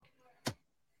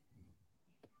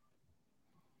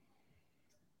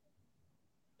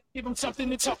Give them something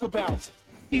to talk about.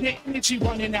 See the energy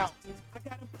running out. I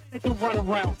got a planet to run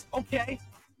around. Okay?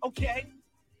 You ain't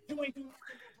doing nothing but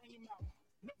run your mouth.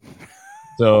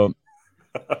 So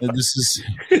this is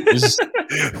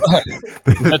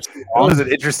that was an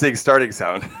interesting starting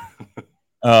sound.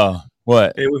 Oh,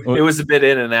 what? It was a bit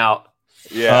in and out.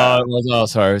 Yeah.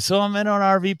 Sorry. So I'm in an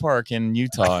RV park in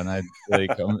Utah, and I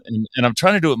and I'm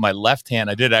trying to do it with my left hand.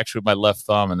 I did actually with my left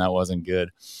thumb, and that wasn't good.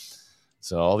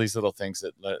 So all these little things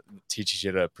that teaches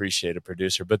you to appreciate a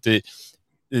producer. But this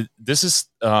is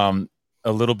a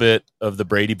little bit of the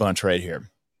Brady Bunch right here,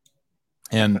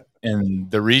 and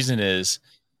the reason is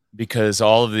because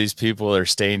all of these people are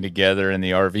staying together in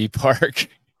the RV park.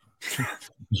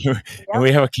 And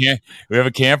we have a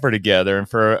camper together, and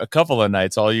for a couple of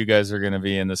nights, all you guys are going to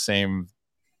be in the same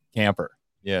camper.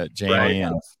 Yeah, Jamie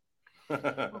and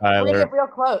Tyler. We get real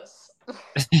close.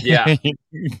 Yeah,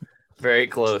 very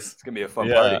close. It's gonna be a fun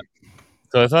party.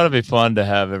 So I thought it'd be fun to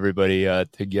have everybody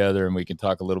together, and we can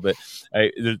talk a little bit.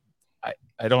 I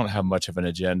don't have much of an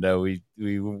agenda. We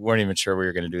weren't even sure we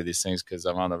were going to do these things because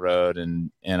I'm on the road,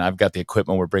 and I've got the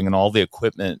equipment. We're bringing all the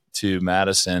equipment to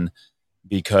Madison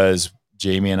because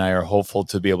Jamie and I are hopeful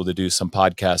to be able to do some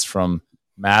podcasts from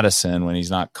Madison when he's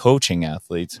not coaching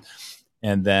athletes.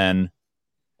 And then,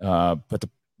 because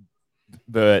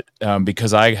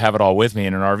I have it all with me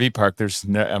in an RV park,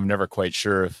 I'm never quite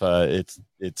sure if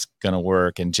it's going to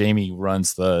work. And Jamie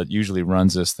usually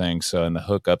runs this thing. So, and the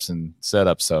hookups and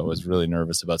setups. So I was really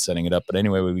nervous about setting it up, but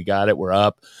anyway, we got it. We're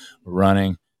up, we're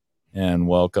running, and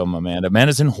welcome Amanda.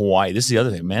 Amanda's in Hawaii. This is the other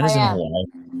thing. Amanda's in Hawaii.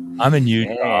 I'm in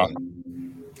Utah.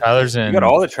 Tyler's in. You got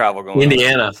all the travel going.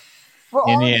 Indiana. We're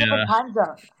all in different time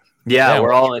zones. Yeah,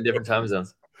 we're all in different time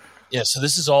zones. Yeah, so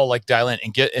this is all like dial in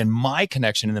and my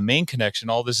connection and the main connection.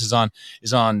 All this is on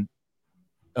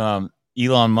Elon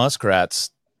Muskrat's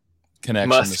connection.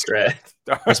 Muskrat.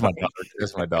 That's my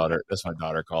daughter. That's my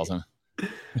daughter calls him.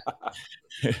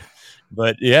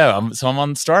 But yeah, I'm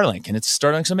on Starlink, and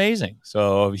Starlink's amazing.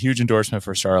 So a huge endorsement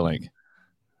for Starlink.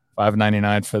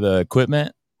 $5.99 for the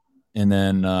equipment. And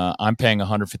then I'm paying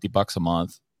 $150 a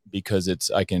month because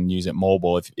I can use it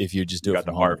mobile if you just do it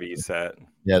from home. RV set.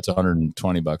 Yeah, it's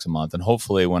 $120 a month, and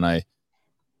hopefully when I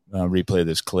replay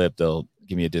this clip, they'll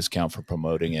give me a discount for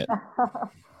promoting it.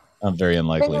 I'm very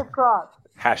unlikely. Fingers crossed.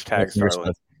 Hashtag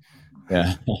Starlink.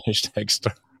 Yeah,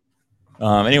 hashtag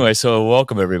Starlink. Anyway, so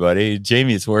welcome everybody.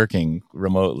 Jamie is working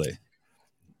remotely.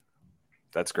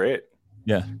 That's great.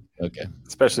 Yeah. Okay.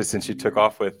 Especially since you took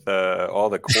off with all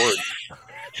the cords.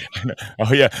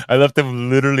 Oh yeah, I left them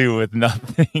literally with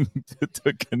nothing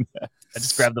to connect. I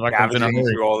just grabbed the microphone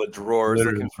through all the drawers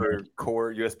looking for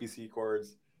USB-C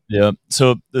cords. Yeah.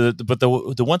 So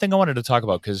the one thing I wanted to talk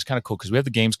about, because it's kind of cool, because we have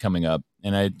the games coming up,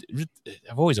 and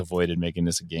I've always avoided making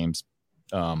this a games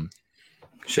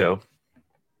show.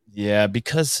 Yeah,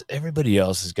 because everybody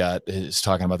else is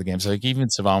talking about the games. Like even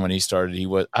Savon, when he started,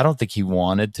 I don't think he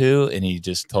wanted to, and he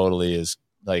just totally is.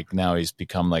 Like now he's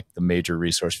become like the major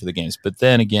resource for the games. But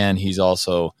then again, he's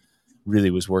also really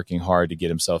was working hard to get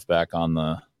himself back on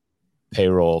the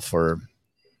payroll for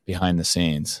behind the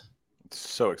scenes.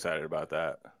 So excited about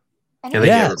that. I think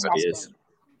everybody is.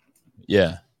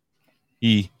 Yeah.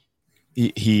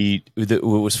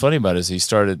 What was funny about it is he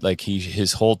started like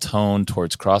his whole tone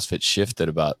towards CrossFit shifted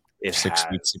about 6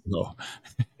 weeks ago.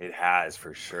 It has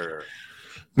for sure.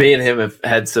 Me and him have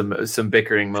had some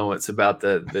bickering moments about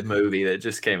the movie that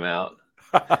just came out.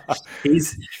 I'm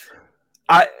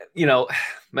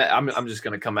just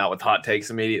going to come out with hot takes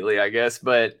immediately, I guess,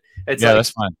 but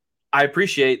that's fine. I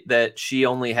appreciate that she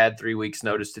only had 3 weeks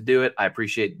notice to do it. I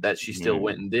appreciate that she still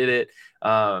went and did it.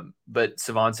 But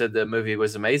Savon said the movie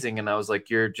was amazing. And I was like,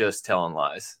 you're just telling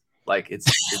lies. Like it's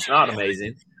not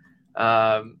amazing.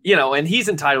 And he's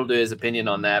entitled to his opinion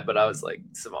on that, but I was like,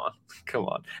 Savon, come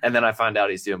on. And then I find out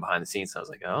he's doing behind the scenes. So I was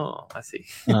like, oh, I see.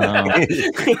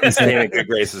 He's staying in good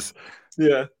graces.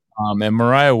 Yeah. And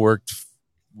Mariah worked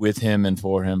with him and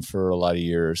for him for a lot of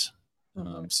years.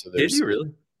 Did you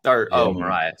really?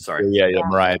 Mariah. Sorry. Yeah,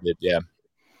 Mariah did. Yeah.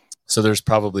 So there's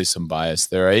probably some bias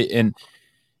there, right? And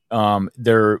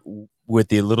there, with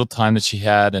the little time that she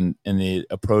had and the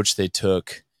approach they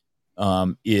took,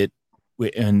 and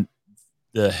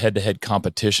the head-to-head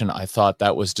competition, I thought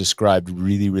that was described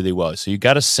really, really well. So you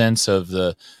got a sense of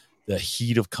the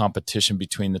heat of competition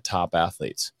between the top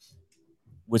athletes.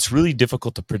 What's really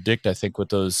difficult to predict, I think, with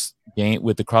the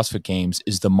CrossFit Games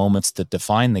is the moments that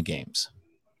define the games,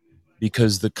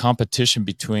 because the competition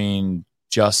between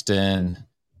Justin,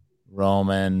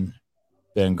 Roman,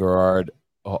 Ben Gerard,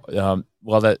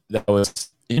 that was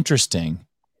interesting,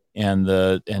 and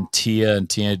Tia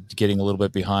getting a little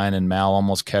bit behind, and Mal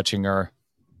almost catching her.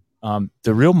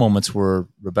 The real moments were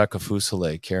Rebecca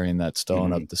Fuselier carrying that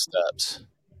stone up the steps.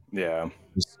 Yeah.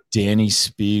 It was Danny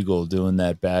Spiegel doing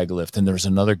that bag lift. And there was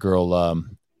another girl.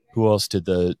 Who else did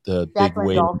the big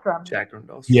weight? Jacqueline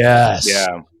Dahlstrom. Yes.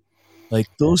 Yeah. Like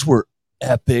those were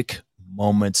epic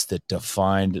moments that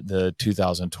defined the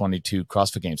 2022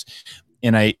 CrossFit Games.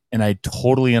 And I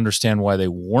totally understand why they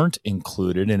weren't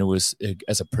included. And it was,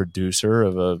 as a producer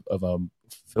of a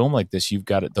film like this, you've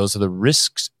got it. Those are the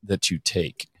risks that you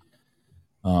take.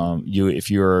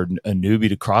 If you're a newbie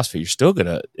to CrossFit, you're still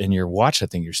gonna, and you're watching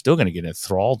that thing, you're still gonna get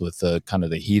enthralled with the kind of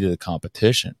the heat of the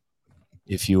competition.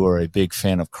 If you are a big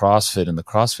fan of CrossFit and the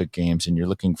CrossFit Games, and you're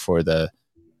looking for a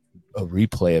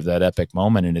replay of that epic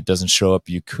moment, and it doesn't show up,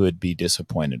 you could be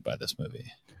disappointed by this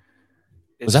movie.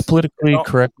 Was that politically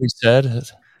correctly said?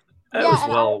 That was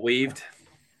well weaved.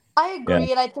 I agree,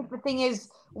 and I think the thing is,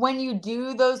 when you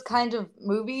do those kind of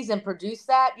movies and produce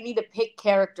that, you need to pick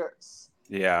characters.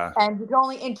 Yeah. And you can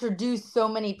only introduce so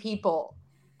many people.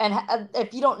 And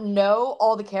if you don't know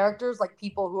all the characters, like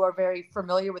people who are very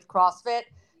familiar with CrossFit,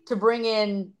 to bring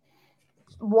in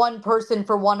one person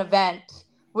for one event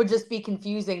would just be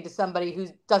confusing to somebody who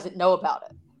doesn't know about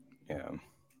it. Yeah.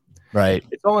 Right.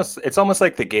 It's almost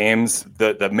like the games,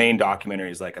 the main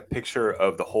documentary is like a picture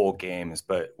of the whole games,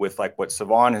 but with like what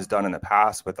Savan has done in the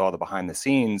past with all the behind the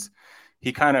scenes,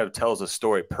 he kind of tells a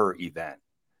story per event.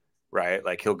 Right.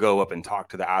 Like he'll go up and talk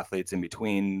to the athletes in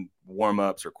between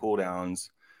warm-ups or cool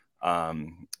downs,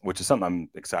 which is something I'm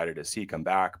excited to see come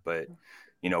back. But,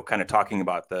 kind of talking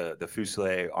about the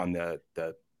Fuselier on the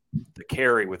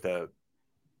carry with the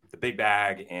big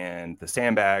bag and the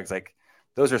sandbags, like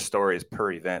those are stories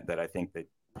per event that I think they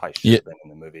probably should have been in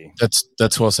the movie.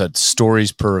 That's well said.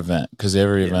 Stories per event, because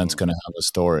every event's going to have a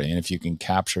story. And if you can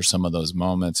capture some of those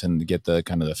moments and get the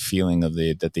kind of the feeling of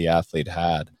that the athlete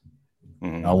had,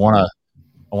 I want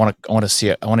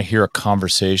to hear a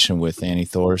conversation with Annie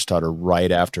Thorisdottir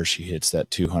right after she hits that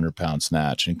 200-pound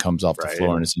snatch and comes off the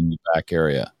floor and is in the back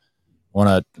area. I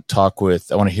want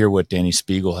to hear what Danny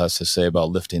Spiegel has to say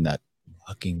about lifting that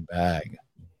fucking bag,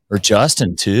 or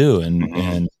Justin too,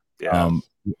 and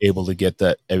able to get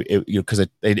that, because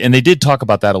they did talk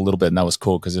about that a little bit, and that was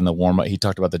cool, because in the warm up he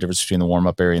talked about the difference between the warm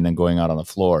up area and then going out on the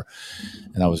floor,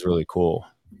 and that was really cool.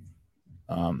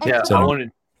 I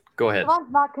wanted. Go ahead.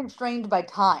 Savan's not constrained by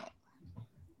time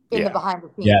in the behind the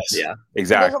scenes. Yes. Yeah.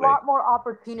 Exactly. There's a lot more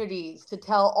opportunities to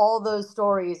tell all those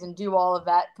stories and do all of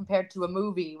that compared to a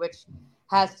movie, which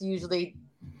has to usually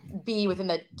be within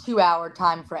the 2-hour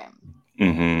time frame.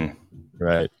 Mm-hmm.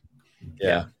 Right.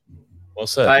 Yeah. Well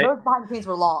said. Those behind the scenes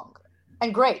were long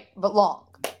and great, but long.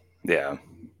 Yeah.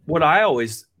 What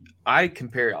I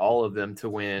compare all of them to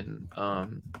when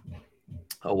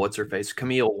what's her face?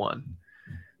 Camille won.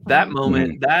 That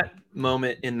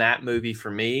moment in that movie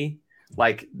for me,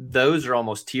 like those are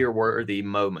almost tier worthy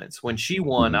moments. When she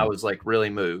won, I was like really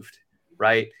moved,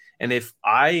 right? And if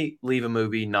I leave a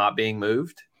movie not being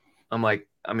moved, I'm like,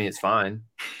 I mean, it's fine.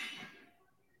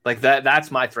 Like that's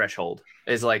my threshold.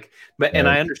 Is like, and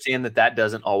I understand that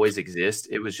doesn't always exist.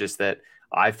 It was just that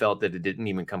I felt that it didn't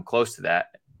even come close to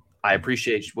that. I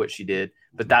appreciate what she did,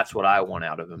 but that's what I want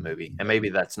out of a movie. And maybe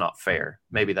that's not fair.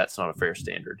 Maybe that's not a fair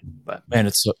standard. But man,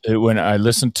 when I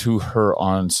listened to her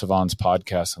on Savan's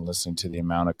podcast and listened to the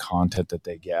amount of content that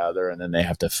they gather, and then they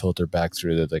have to filter back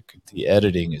through the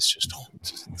editing is just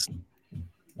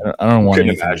I don't want to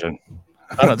imagine.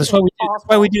 That's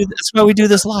why we do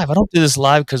this live. I don't do this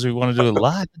live because we want to do it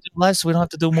live. I do it live so we don't have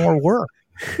to do more work.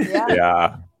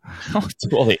 Yeah.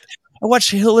 I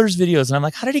watch Hiller's videos and I'm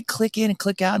like, how did he click in and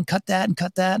click out and cut that? And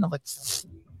I'm like,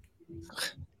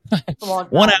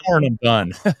 1 hour and I'm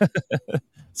done.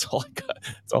 That's all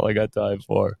I got time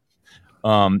for.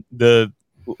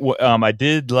 I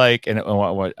did like, and I'm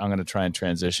going to try and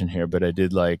transition here, but I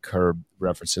did like her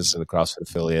references to the CrossFit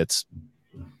affiliates.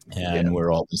 And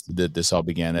where all this all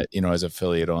began, as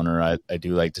affiliate owner, I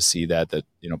do like to see that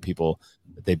people,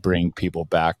 that they bring people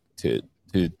back to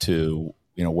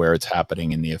where it's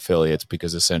happening in the affiliates,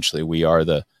 because essentially we are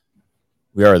the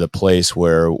place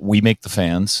where we make the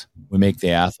fans, we make the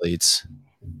athletes,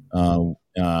 in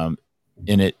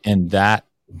it, and that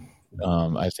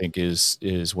I think is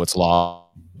what's lost.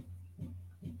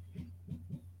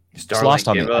 It's lost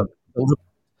on me.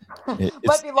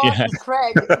 Might be lost with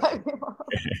Craig.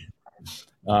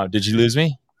 Did you lose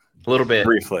me? A little bit.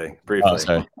 Briefly. Oh,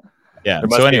 sorry. Yeah. There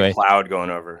must be a cloud going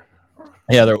over.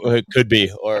 Yeah, there could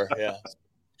be, or yeah.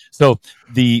 So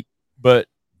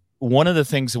one of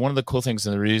the cool things,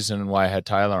 and the reason why I had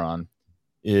Tyler on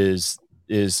is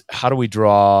is how do we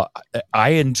draw? I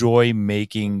enjoy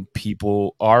making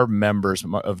people, our members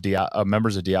of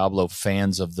Diablo,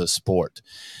 fans of the sport.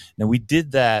 Now we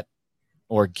did that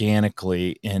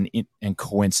organically and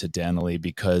coincidentally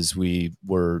because we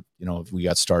were, we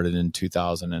got started in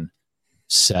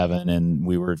 2007 and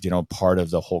we were, part of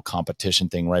the whole competition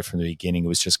thing right from the beginning. It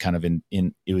was just kind of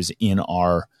it was in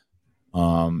our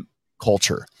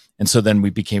culture. And so then we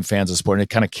became fans of sport and it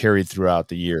kind of carried throughout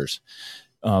the years.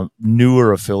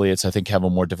 Newer affiliates, I think, have a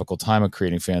more difficult time of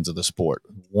creating fans of the sport.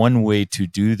 One way to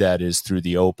do that is through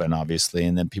the open, obviously,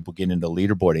 and then people get into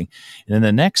leaderboarding. And then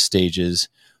the next stages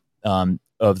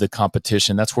of the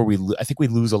competition, that's where I think we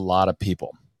lose a lot of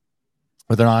people,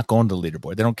 or they're not going to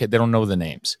leaderboard. They don't know the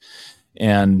names.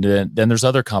 And then there's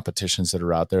other competitions that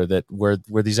are out there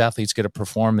where these athletes get to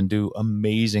perform and do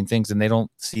amazing things, and they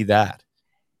don't see that.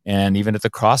 And even at the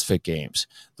CrossFit Games,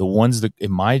 the ones that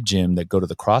in my gym that go to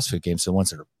the CrossFit Games, the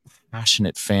ones that are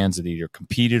passionate fans that either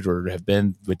competed or have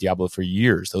been with Diablo for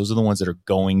years, those are the ones that are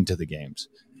going to the games.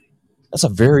 That's a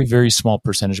very, very small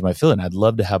percentage of my affiliate, and I'd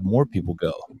love to have more people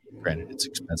go. Granted, it's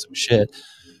expensive shit.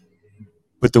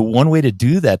 But the one way to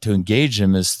do that, to engage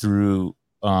them, is through,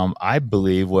 I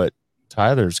believe, what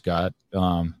Tyler's got,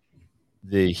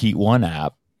 the Heat One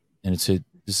app. And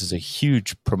this is a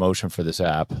huge promotion for this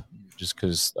app, just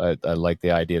because I like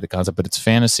the idea, the concept, but it's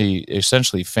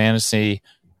essentially fantasy.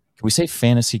 Can we say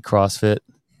fantasy CrossFit?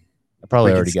 I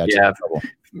probably already got you in trouble.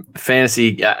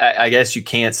 Fantasy. I guess you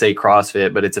can't say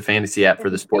CrossFit, but it's a fantasy app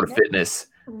for the sport of fitness.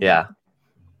 Yeah.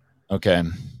 Okay.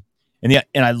 And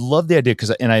I love the idea because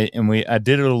I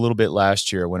did it a little bit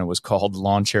last year when it was called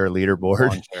Lawn Chair Leaderboard.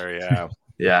 Lawn chair, yeah.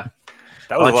 Yeah.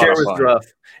 That was Lawn chair was rough.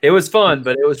 It was fun,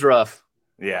 but it was rough.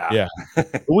 Yeah.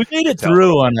 We made it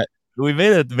through on it. We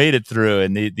made it through,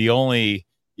 and the only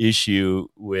issue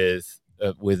with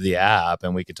the app,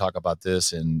 and we could talk about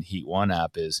this in Heat One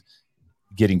app, is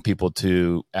getting people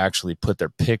to actually put their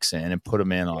picks in and put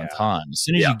them in on time. As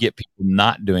soon as you get people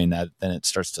not doing that, then it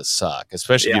starts to suck,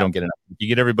 especially if you don't get enough. If you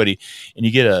get everybody and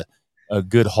you get a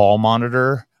good hall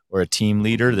monitor or a team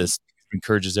leader that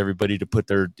encourages everybody to put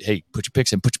your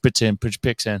picks in, put your picks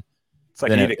in. It's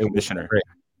like a conditioner.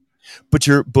 But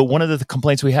one of the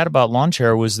complaints we had about Lawn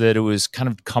Chair was that it was kind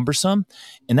of cumbersome,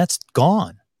 and that's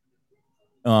gone.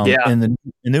 And the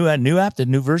new app, the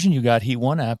new version you got, Heat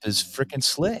One app, is freaking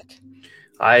slick.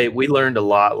 We learned a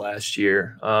lot last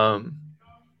year.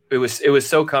 It was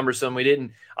so cumbersome. I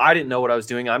didn't know what I was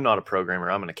doing. I'm not a programmer.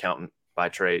 I'm an accountant by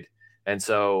trade. And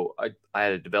so I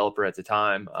had a developer at the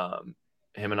time.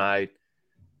 Him and I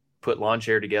put Lawn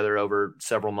Chair together over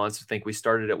several months. I think we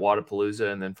started at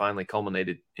Wadapalooza and then finally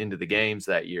culminated into the games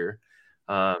that year.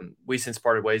 We since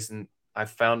parted ways, and I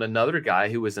found another guy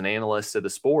who was an analyst of the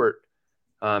sport.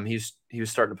 He was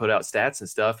starting to put out stats and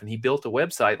stuff, and he built a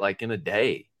website like in a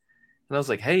day. And I was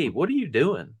like, "Hey, what are you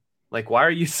doing? Like, why are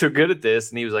you so good at this?"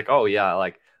 And he was like, "Oh yeah,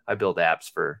 like I build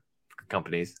apps for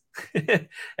companies." And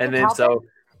then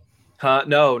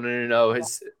no.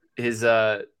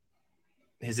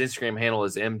 His Instagram handle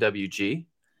is MWG,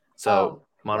 so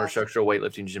monostructural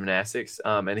weightlifting gymnastics.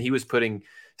 And he was putting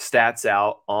stats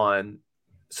out on,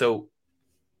 so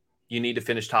you need to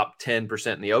finish top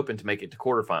 10% in the open to make it to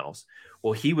quarterfinals.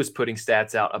 Well, he was putting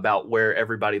stats out about where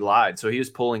everybody lied. So he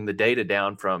was pulling the data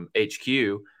down from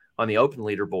HQ on the open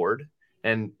leaderboard.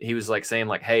 And he was like saying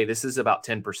like, hey, this is about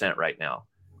 10% right now,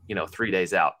 3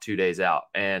 days out, 2 days out.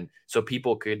 And so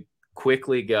people could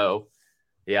quickly go,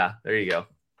 yeah, there you go.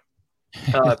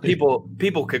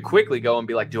 People could quickly go and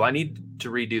be like, do I need to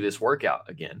redo this workout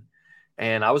again?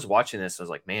 And I was watching this. I was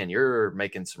like, man, you're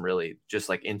making some really just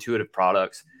like intuitive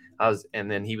products.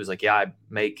 And then he was like, yeah, I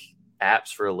make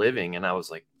apps for a living. And I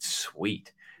was like,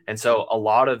 sweet. And so a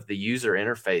lot of the user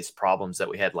interface problems that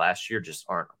we had last year just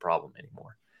aren't a problem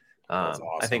anymore. Awesome.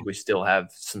 I think we still have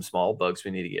some small bugs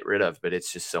we need to get rid of, but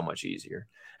it's just so much easier.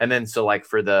 And then, so like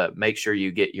for make sure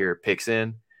you get your picks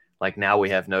in, like now we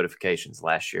have notifications.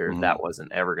 Last year, that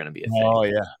wasn't ever going to be a thing. Oh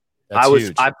yeah. That's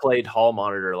huge. I played hall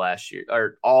monitor last year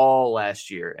or all last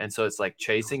year. And so it's like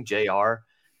chasing JR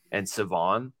and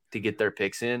Savon to get their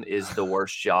picks in is the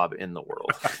worst job in the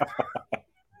world.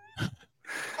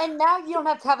 And now you don't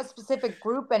have to have a specific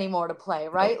group anymore to play,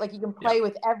 right? Like you can play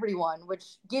with everyone, which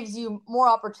gives you more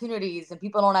opportunities, and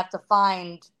people don't have to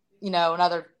find,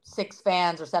 another 6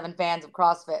 fans or 7 fans of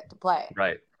CrossFit to play.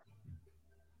 Right.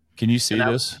 Can you see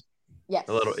this? Yes.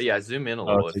 A little. Yeah. Zoom in a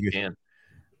little if you can.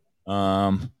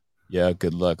 Yeah.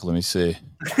 Good luck. Let me see.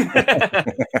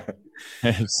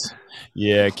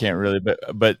 I can't really,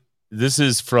 but this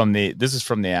is from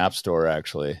the App Store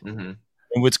actually. Mm-hmm.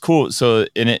 And what's cool, so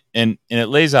it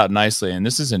lays out nicely, and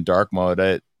this is in dark mode.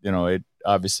 It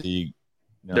obviously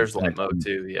There's light mode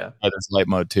too. Yeah. There's light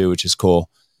mode too, which is cool.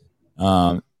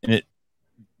 And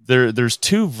there's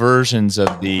two versions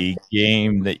of the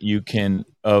game that you can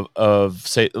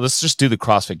say. Let's just do the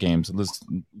CrossFit games. Let's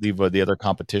leave the other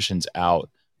competitions out.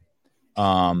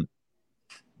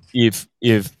 If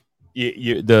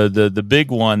the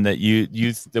big one that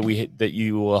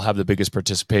you will have the biggest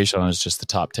participation on is just the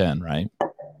top 10, right?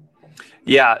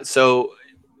 Yeah. So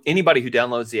anybody who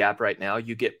downloads the app right now,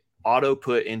 you get auto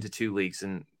put into 2 leagues,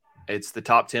 and it's the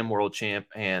top 10 world champ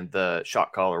and the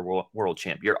shot caller world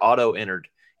champ. You're auto entered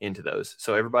into those.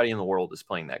 So everybody in the world is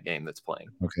playing that game that's playing.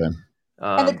 Okay.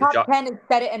 And the top 10 is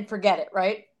set it and forget it,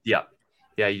 right? Yeah.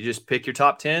 Yeah. You just pick your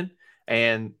top 10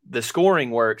 and the scoring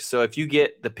works. So if you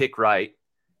get the pick right,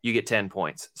 you get 10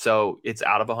 points. So it's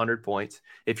out of 100 points.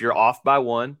 If you're off by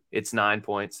 1, it's 9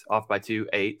 points, off by 2,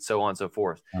 8, so on and so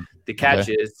forth. The catch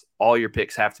is all your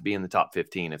picks have to be in the top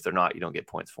 15. If they're not, you don't get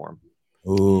points for them.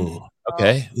 Ooh.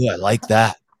 Okay. Ooh, I like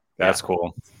that. That's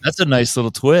cool. That's a nice little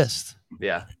twist.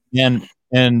 Yeah.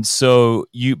 And so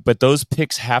but those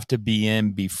picks have to be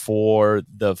in before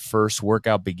the first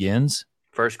workout begins.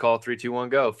 First call, 3, 2, 1,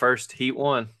 go. First heat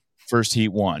 1. First heat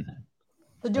 1.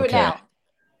 So do it now.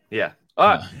 Yeah.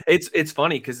 It's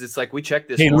funny because it's like we checked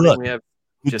this morning. Look. We have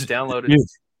just downloaded.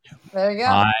 There you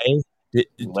go.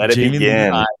 Let it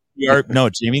begin.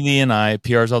 Jamie Lee and I,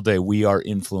 PRs all day. We are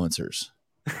influencers.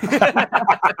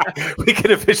 We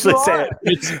can officially say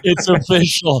it. It's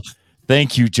official.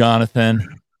 Thank you, Jonathan.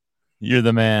 You're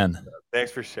the man.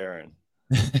 Thanks for sharing.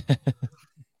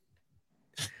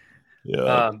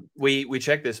 Yeah. We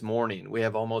checked this morning. We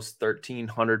have almost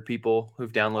 1,300 people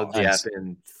who've downloaded the app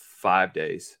in 5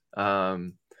 days.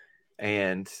 And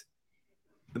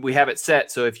we have it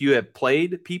set. So if you have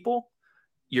played people,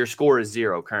 your score is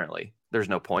 0 currently. There's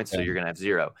no points. So you're going to have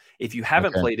 0. If you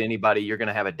haven't played anybody, you're going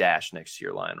to have a dash next to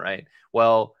your line, right?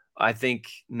 Well, I think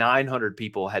 900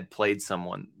 people had played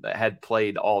someone that had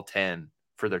played all 10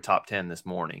 for their top 10 this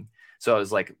morning. So it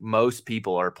was like most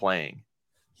people are playing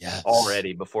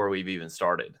already before we've even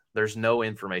started. There's no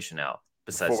information out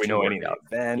besides before we know any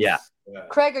events. Yeah.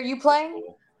 Craig, are you playing?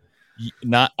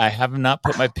 I have not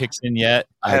put my picks in yet.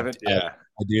 I haven't. I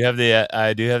do have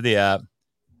the app.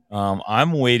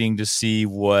 I'm waiting to see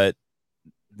what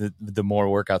the more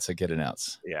workouts that get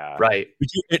announced. Yeah. Right.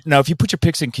 Now, if you put your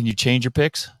picks in, can you change your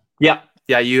picks? Yeah.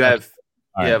 Yeah. You have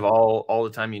have all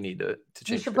the time you need to change.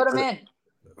 You should put them in.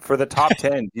 For the top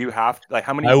 10, do you have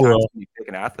how many I times will. can you pick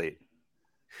an athlete?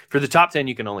 For the top 10,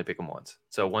 you can only pick them once.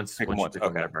 So once Pick 'em you once. pick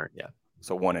them, Okay. burn. Yeah.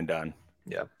 So 1 and done.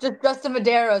 Yeah. Just Justin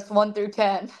Medeiros, 1 through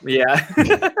 10. Yeah.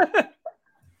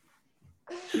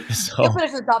 So, You'll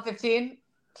finish in the top 15.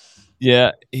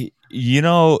 yeah.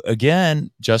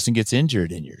 Again, Justin gets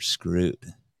injured and you're screwed.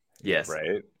 Yes.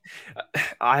 Right.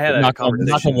 I had a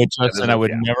conversation with Justin. I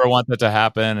would never want that to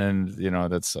happen. And,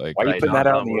 that's like. Why are you putting that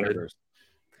out in the wood. universe?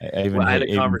 I had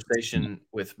a conversation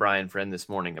with Brian Friend this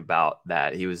morning about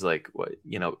that. He was like,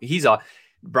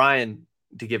 Brian,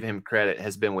 to give him credit,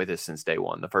 has been with us since day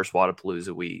one. The first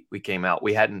Wadapalooza we came out,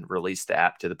 we hadn't released the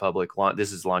app to the public.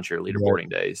 This is Launch Your Leaderboarding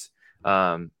days.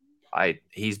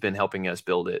 He's been helping us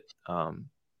build it,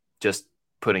 just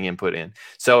putting input in.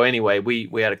 So anyway,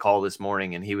 we had a call this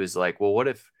morning and he was like, well, what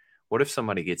if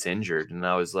somebody gets injured? And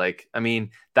I was like, I mean,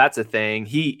 that's a thing.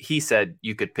 He said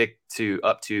you could pick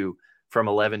up to from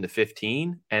 11 to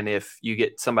 15. And if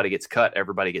somebody gets cut,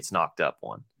 everybody gets knocked up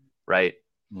one. Right.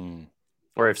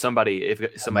 Or if somebody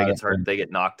gets hurt, they get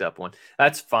knocked up one.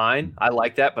 That's fine. I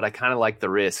like that, but I kind of like the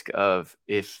risk of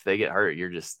if they get hurt, you're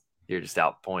just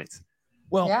out points.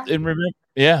 Well, and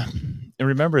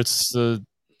remember, it's the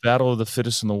battle of the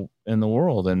fittest in the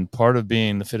world, and part of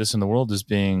being the fittest in the world is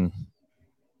being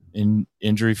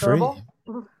injury free.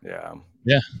 Yeah.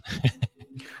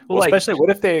 Well, especially what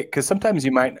if because sometimes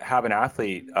you might have an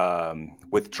athlete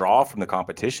withdraw from the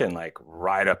competition, like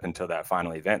right up until that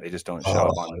final event. They just don't show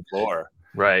up on the floor.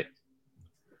 Right.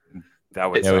 That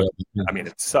would suck. I mean,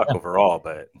 it'd suck overall,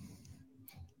 but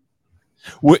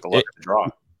the luck of the draw.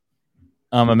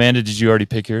 Amanda, did you already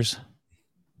pick yours?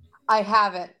 I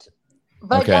haven't.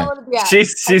 But Okay. I downloaded the app.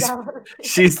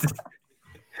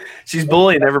 She's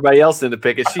bullying everybody else into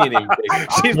picking. She ain't even picking.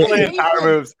 She's playing power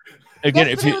moves. Again,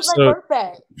 Yesterday was my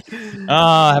birthday.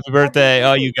 Happy birthday!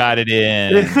 Oh, you got it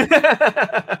in.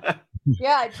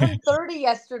 Yeah, I turned 30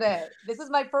 yesterday. This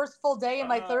is my first full day in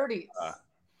my 30s.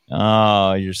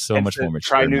 Oh, you're so much more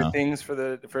mature. Try new now. things for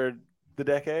the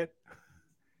decade.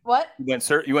 What? You went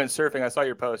surfing. I saw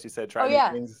your post. You said try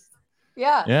new things.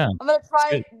 Yeah. Yeah. I'm gonna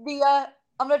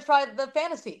try the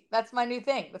fantasy. That's my new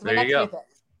thing. That's my next new thing.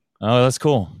 Oh, that's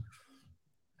cool.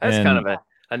 That's kind of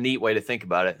a neat way to think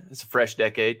about it. It's a fresh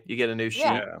decade. You get a new sheet.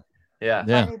 Yeah. Yeah.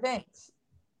 Tiny things.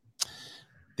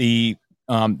 I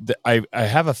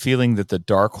have a feeling that the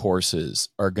dark horses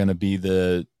are going to be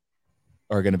the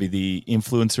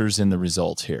influencers in the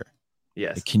results here.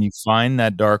 Yes. Like, can you find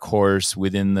that dark horse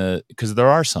within because there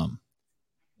are some,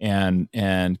 and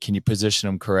can you position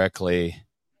them correctly,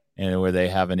 and where they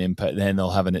have an impact? Then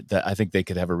they'll have I think they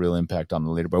could have a real impact on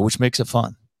the leaderboard, which makes it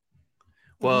fun.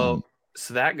 Well,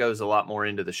 so that goes a lot more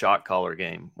into the shot caller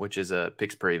game, which is a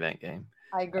picks per event game.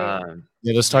 I agree.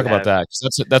 Yeah, let's talk about that.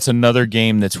 'Cause that's another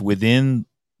game that's within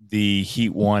the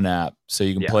Heat 1 app, so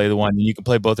you can play the one. You can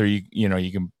play both, or you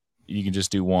can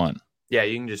just do one. Yeah,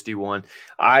 you can just do one.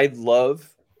 I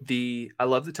love the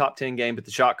top 10 game, but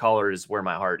the shot caller is where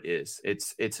my heart is.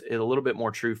 It's a little bit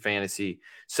more true fantasy.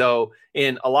 So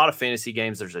in a lot of fantasy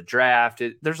games, there's a draft.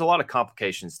 There's a lot of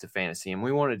complications to fantasy, and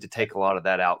we wanted to take a lot of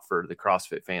that out for the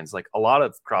CrossFit fans. Like, a lot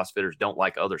of CrossFitters don't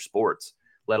like other sports,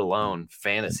 let alone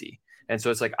fantasy. And so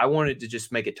it's like, I wanted to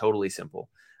just make it totally simple.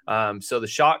 So the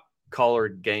shot caller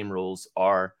game rules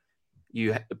are: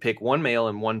 you pick one male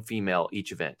and one female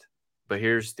each event. But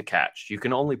here's the catch. You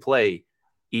can only play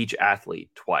each athlete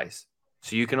twice.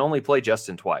 So you can only play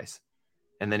Justin twice,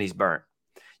 and then he's burnt.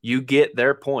 You get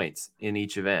their points in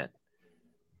each event,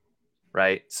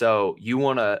 right? So you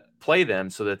want to play them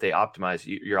so that they optimize.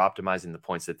 You're optimizing the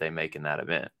points that they make in that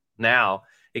event. Now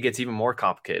it gets even more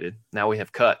complicated. Now we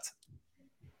have cuts.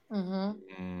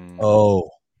 Oh,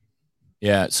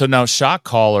 yeah. So now shot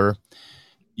caller,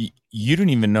 you don't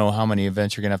even know how many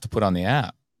events you're going to have to put on the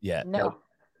app yet. No.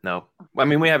 I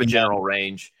mean, we have a general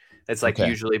range. It's like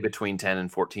usually between 10 and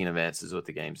 14 events is what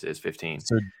the game says, 15.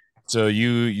 So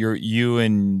you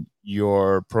and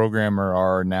your programmer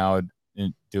are now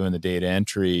doing the data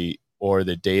entry or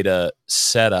the data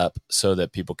setup so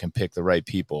that people can pick the right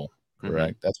people,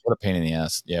 correct? That's what a pain in the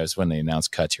ass. Yeah, it's when they announce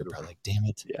cuts, you're probably like, damn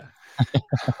it. Yeah.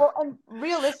 Well, and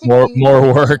realistically,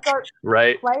 more work.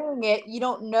 Right. Playing it, you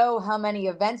don't know how many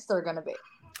events there are going to be.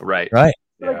 Right. Like,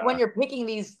 when you're picking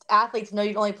these athletes, you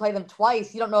can only play them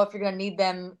twice. You don't know if you're going to need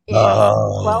them in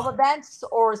 12 events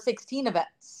or 16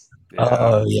 events.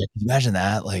 Oh yeah, can you imagine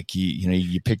that? Like,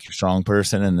 you pick your strong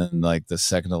person, and then like the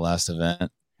second to last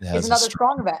event has another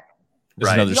strong event.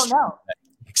 Right. You don't know.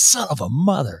 Like, son of a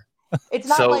mother. It's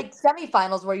not like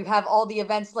semifinals where you have all the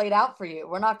events laid out for you.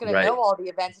 We're not going to know all the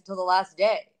events until the last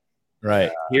day.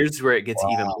 Right. Here's where it gets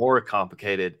even more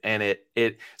complicated. And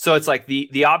so it's like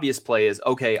the obvious play is,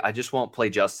 okay, I just won't play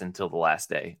Justin till the last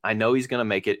day. I know he's going to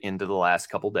make it into the last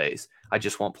couple days. I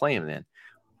just won't play him then.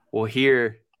 Well,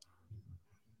 here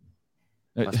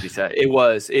must be sad.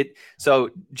 So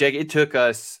Jake, it took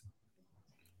us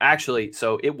actually,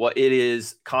 so it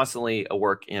is constantly a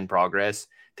work in progress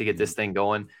to get this thing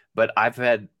going. But I've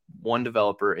had one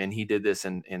developer and he did this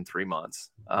in 3 months.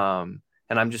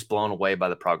 And I'm just blown away by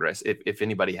the progress. If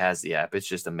anybody has the app, it's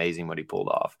just amazing what he pulled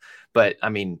off. But I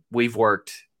mean, we've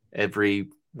worked every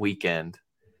weekend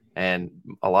and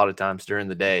a lot of times during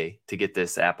the day to get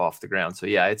this app off the ground. So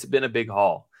yeah, it's been a big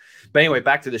haul. But anyway,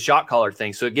 back to the shot caller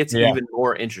thing. So it gets even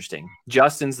more interesting.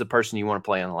 Justin's the person you want to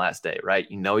play on the last day, right?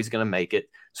 You know he's going to make it.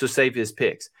 So save his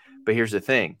picks. But here's the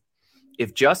thing.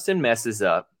 If Justin messes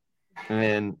up, and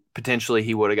then potentially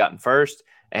he would have gotten first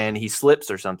and he slips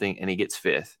or something and he gets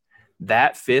fifth,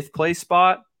 that fifth place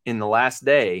spot in the last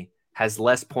day has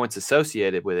less points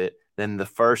associated with it than the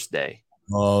first day.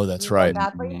 Oh, that's right.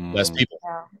 Less people.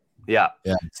 Yeah.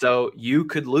 So you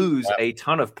could lose a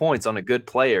ton of points on a good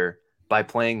player by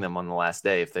playing them on the last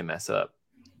day if they mess up.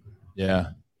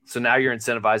 Yeah. So now you're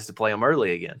incentivized to play them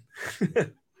early again.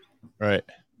 Right.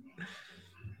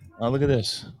 Oh, look at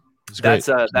this.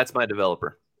 That's my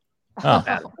developer. Oh.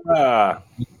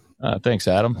 Adam. Thanks,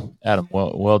 Adam. Adam,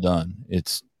 well done.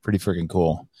 It's pretty freaking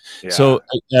cool. Yeah. So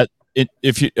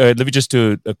if you let me just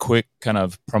do a quick kind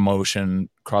of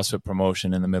CrossFit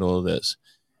promotion in the middle of this.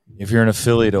 If you're an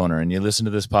affiliate owner and you listen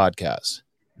to this podcast,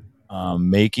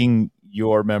 making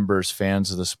your members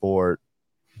fans of the sport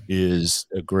is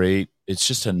it's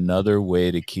just another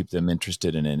way to keep them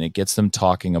interested in it. And it gets them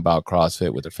talking about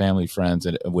CrossFit with their family, friends,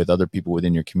 and with other people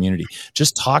within your community.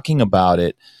 Just talking about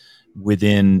it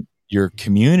within your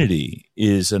community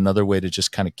is another way to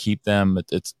just kind of keep them.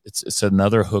 It's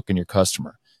another hook in your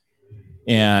customer,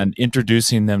 and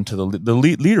introducing them to the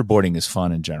leaderboarding is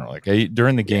fun in general. Like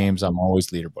during the games, I'm always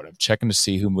leaderboarding. I'm checking to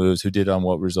see who moves, who did on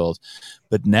what results,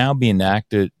 but now being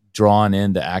drawn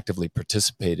in to actively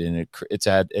participate in it, it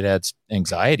adds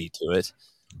anxiety to it,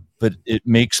 but it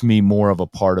makes me more of a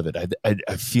part of it.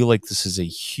 I feel like this is a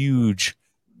huge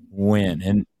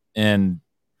win. And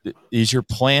is your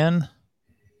plan,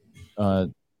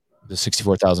 the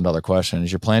 $64,000 question,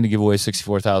 is your plan to give away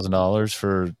 $64,000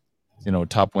 for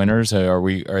top winners?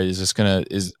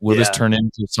 Will this turn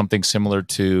into something similar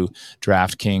to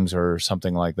DraftKings or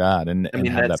something like that? And I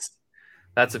mean, have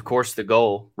that's of course the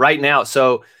goal right now.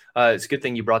 So it's a good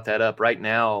thing you brought that up. Right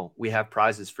now, we have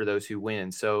prizes for those who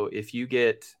win. So if you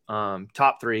get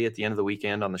top 3 at the end of the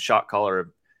weekend on the shot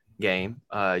caller game,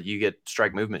 you get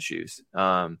strike movement shoes.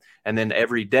 And then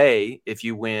every day, if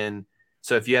you win,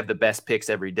 so if you have the best picks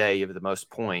every day, you have the most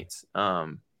points,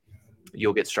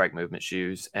 you'll get strike movement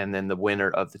shoes. And then the winner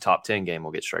of the top 10 game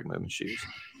will get strike movement shoes.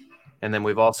 And then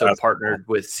we've also partnered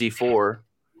with C4,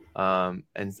 and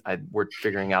we're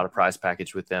figuring out a prize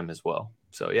package with them as well.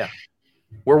 So yeah,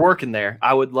 we're working there.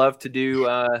 I would love to do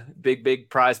big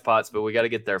prize pots, but we got to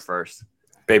get there first.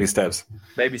 Baby steps.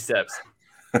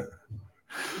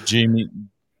 Jamie.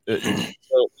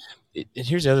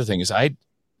 Here's the other thing: is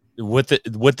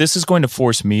what this is going to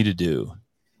force me to do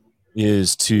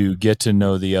is to get to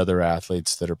know the other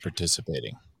athletes that are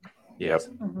participating. Yes.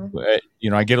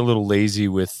 Mm-hmm. I get a little lazy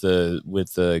with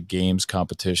the games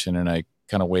competition, and I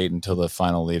kind of wait until the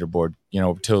final leaderboard,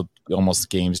 till almost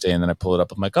games day, and then I pull it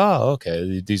up. I'm like, oh,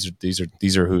 okay,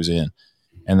 these are who's in,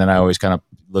 and then I always kind of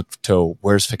look to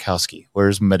where's Fikowski,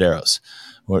 where's Medeiros,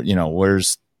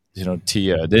 where's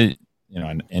Tia,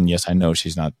 and yes, I know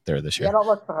she's not there this year. Yeah, don't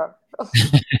look for her.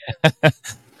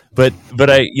 but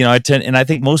I tend, and I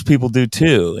think most people do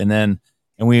too, and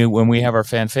when we have our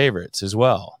fan favorites as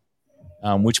well.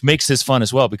 Which makes this fun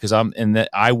as well, because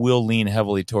I will lean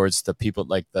heavily towards the people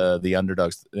like the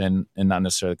underdogs, and not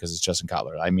necessarily because it's Justin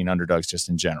Cutler. I mean underdogs just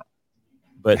in general.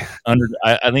 But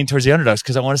I lean towards the underdogs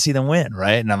because I want to see them win,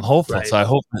 right? And I'm hopeful. Right. So I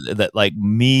hope that like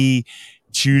me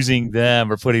choosing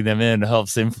them or putting them in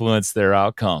helps influence their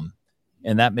outcome,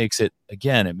 and that makes it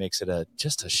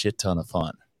just a shit ton of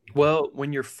fun. Well,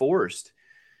 when you're forced.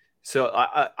 So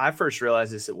I first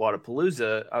realized this at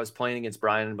Wodapalooza. I was playing against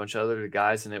Brian and a bunch of other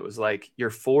guys, and it was like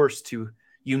you're forced to,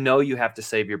 you have to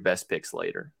save your best picks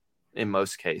later in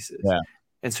most cases. Yeah.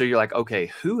 And so you're like,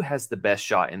 okay, who has the best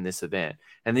shot in this event?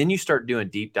 And then you start doing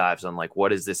deep dives on like,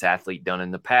 what has this athlete done in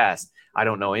the past? I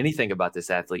don't know anything about this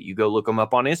athlete. You go look them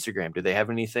up on Instagram. Do they have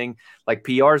anything like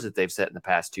PRs that they've set in the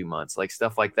past 2 months? Like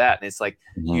stuff like that. And it's like,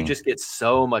 you just get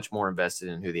so much more invested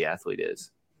in who the athlete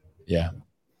is. Yeah.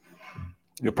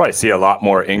 You'll probably see a lot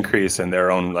more increase in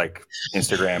their own like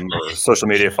Instagram or social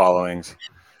media followings.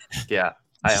 Yeah,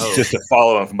 I hope. Just to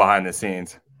follow them from behind the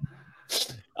scenes.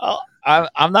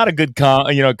 I'm not a good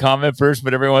comment first,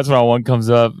 but every once in a while one comes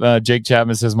up. Jake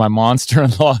Chapman says my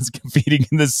monster-in-law is competing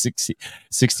in the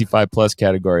 65 plus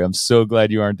category. I'm so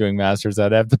glad you aren't doing masters.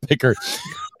 I'd have to pick her.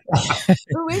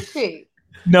 Who is she?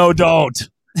 No, don't.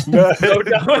 No,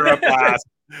 don't.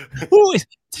 Who is?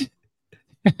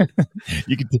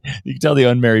 You can tell the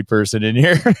unmarried person in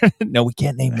here. No, we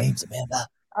can't name names, Amanda.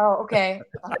 Oh, okay.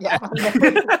 Yeah.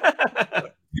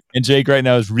 And Jake right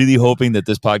now is really hoping that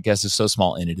this podcast is so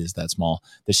small, and it is that small,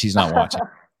 that she's not watching.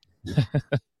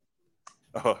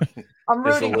 I'm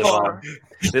rooting for her.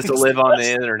 This will live on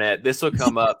the internet. This will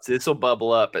come up. This will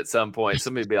bubble up at some point.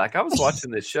 Somebody will be like, I was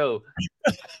watching this show.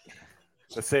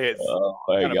 Let's say it's. Oh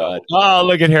my God! Oh,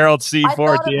 look at Harold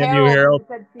C4. Damn you, Harold.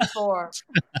 Said C4.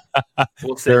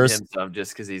 We'll send him some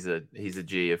just because he's a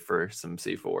G for some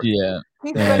C4. Yeah,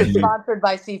 he's already sponsored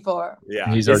by C4.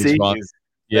 Yeah, he's already sponsored.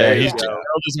 Yeah, Harold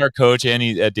is our coach, and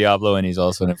he's at Diablo, and he's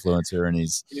also an influencer, and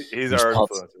he's our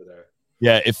influencer there.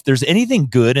 Yeah, if there's anything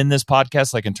good in this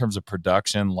podcast, like in terms of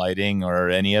production, lighting, or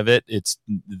any of it, it's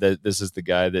this is the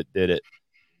guy that did it.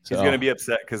 He's going to be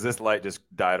upset because this light just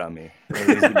died on me.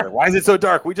 Why is it so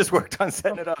dark? We just worked on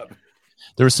setting it up.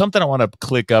 There was something I want to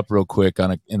click up real quick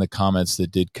in the comments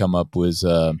that did come up was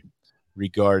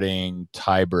regarding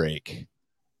tie break.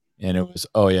 And it was,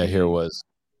 here it was.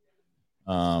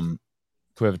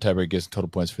 If we have a tie break, gets total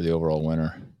points for the overall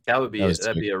winner. That'd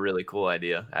be a really cool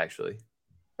idea, actually.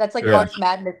 That's like March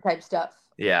Madness type stuff.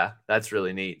 Yeah, that's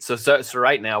really neat. So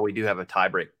right now we do have a tie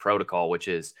break protocol, which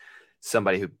is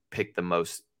somebody who picked the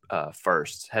most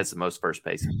first, has the most first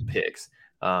place picks.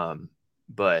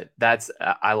 But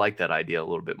I like that idea a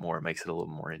little bit more. It makes it a little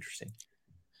more interesting.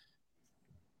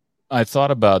 I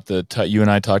thought about you and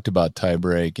I talked about tie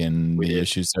break and the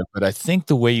issues there, but I think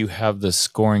the way you have the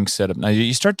scoring setup now,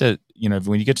 you start to,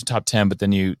 when you get to top 10, but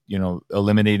then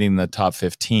eliminating the top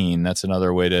 15, that's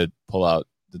another way to pull out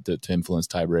to influence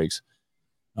tie breaks.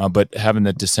 But having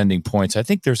the descending points, I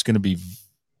think there's going to be,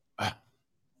 I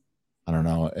don't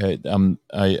know.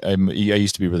 I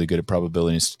used to be really good at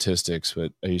probability and statistics,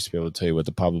 but I used to be able to tell you what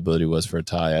the probability was for a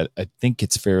tie. I think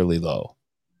it's fairly low.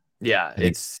 Yeah,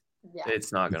 it's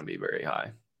not going to be very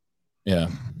high. Yeah.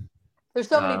 There's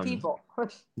so many people.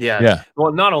 Yeah.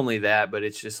 Well, not only that, but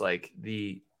it's just like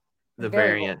the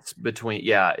Variable. variance between,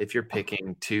 if you're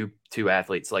picking two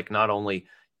athletes, like not only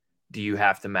do you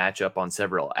have to match up on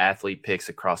several athlete picks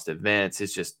across events,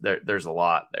 it's just there's a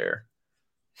lot there.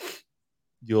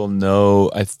 You'll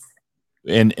know,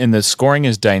 and the scoring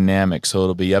is dynamic, so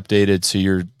it'll be updated. So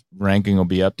your ranking will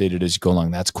be updated as you go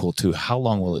along. That's cool too. How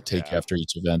long will it take after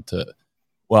each event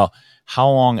how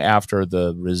long after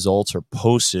the results are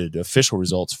posted, official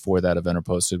results for that event are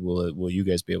posted, will you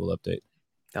guys be able to update?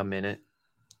 A minute.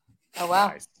 Oh, wow.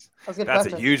 Nice. That's a good That's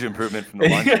question. a huge improvement from the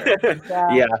lawn chair.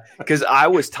 Yeah, because I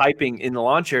was typing in the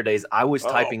lawn chair days. I was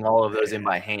typing all of those in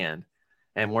by hand,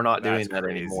 and we're not doing that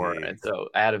anymore. And so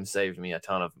Adam saved me a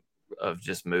ton of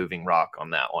just moving rock on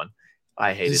that one.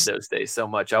 I hated those days so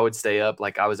much. I would stay up,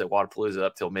 like I was at Wadapalooza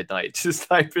up till midnight, just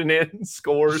typing in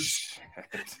scores.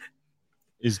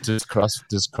 Does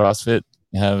CrossFit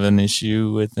have an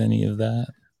issue with any of that?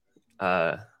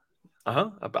 I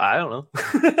don't know.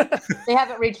 They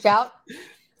haven't reached out.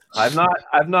 I've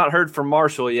not heard from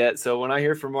Marshall yet. So when I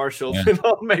hear from Marshall, then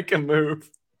I'll make a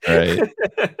move. Right.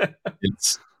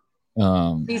 It's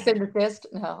Cease and desist.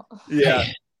 No. Yeah.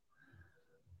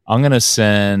 I'm gonna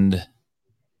send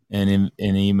an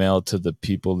email to the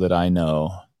people that I know.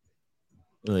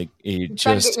 Like Trying to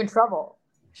get you in trouble.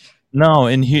 No,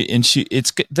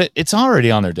 it's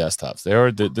already on their desktops.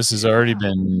 This has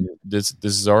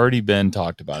already been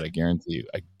talked about. I guarantee you.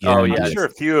 I'm sure a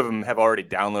few of them have already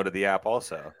downloaded the app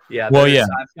also. Yeah. Well,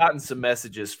 I've gotten some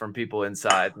messages from people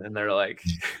inside, and they're like,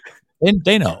 and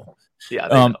they know. Yeah.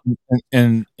 They know.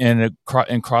 And in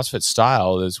CrossFit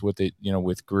style is what they,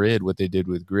 with Grid, what they did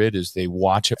with Grid is they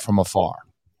watch it from afar.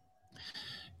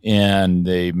 And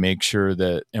they make sure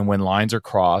that, and when lines are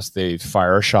crossed, they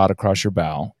fire a shot across your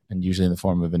bow, and usually in the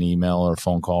form of an email or a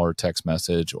phone call or text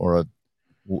message or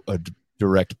a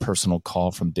direct personal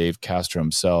call from Dave Castro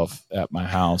himself at my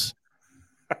house.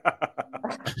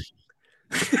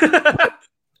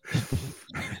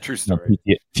 True story.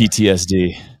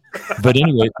 PTSD. But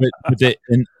anyway,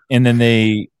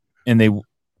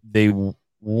 they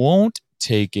won't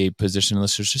take a position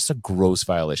unless there's just a gross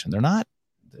violation. They're not.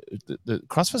 The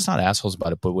CrossFit's not assholes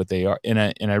about it, but what they are, and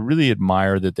I really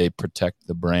admire that they protect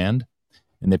the brand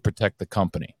and they protect the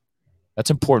company. That's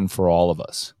important for all of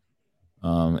us.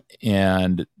 But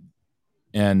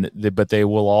they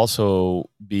will also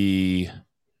be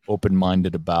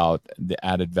open-minded about the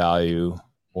added value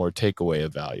or takeaway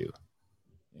of value.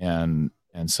 And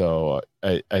so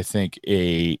I think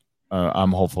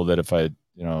I'm hopeful that if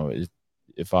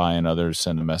I and others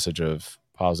send a message of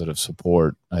positive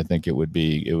support, I think it would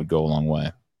go a long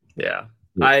way. Yeah.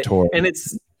 And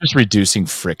it's just reducing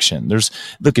friction.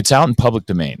 It's out in public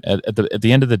domain. At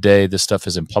the end of the day, this stuff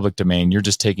is in public domain. You're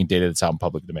just taking data that's out in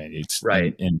public domain. It's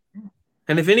right. And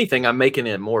if anything, I'm making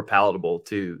it more palatable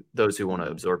to those who want to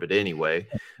absorb it anyway.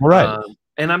 Right.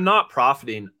 And I'm not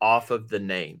profiting off of the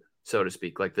name, so to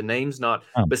speak. Like the name's not,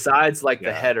 besides like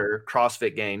the header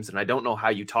CrossFit Games. And I don't know how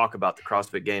you talk about the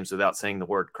CrossFit Games without saying the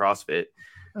word CrossFit.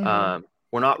 Mm-hmm.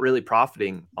 We're not really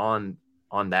profiting on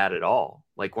that at all.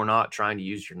 Like we're not trying to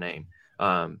use your name.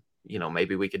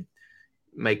 Maybe we could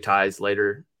make ties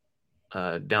later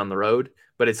down the road,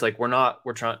 but it's like we're not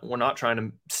trying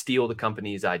to steal the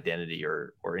company's identity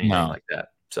or anything like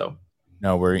that. So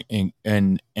no,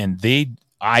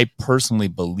 I personally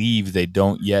believe they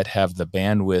don't yet have the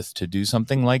bandwidth to do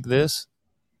something like this.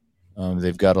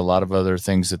 They've got a lot of other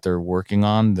things that they're working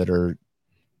on that are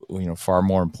far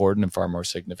more important and far more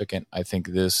significant. I think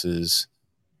this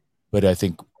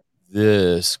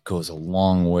goes a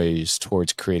long ways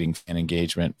towards creating fan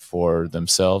engagement for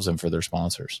themselves and for their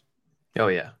sponsors. Oh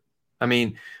yeah. I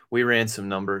mean, we ran some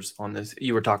numbers on this.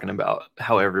 You were talking about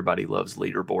how everybody loves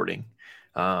leaderboarding.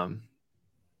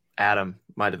 Adam,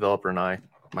 my developer, and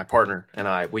my partner and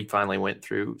I, we finally went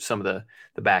through some of the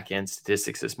back end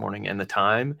statistics this morning, and the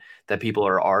time that people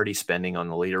are already spending on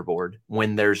the leaderboard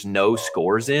when there's no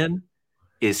scores in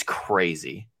is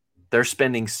crazy. They're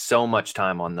spending so much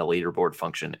time on the leaderboard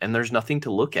function, and there's nothing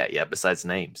to look at yet besides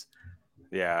names.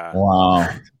 Yeah. Wow.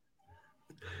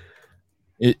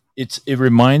 It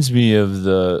reminds me of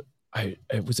was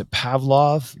it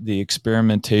Pavlov, the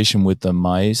experimentation with the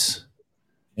mice,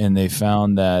 and they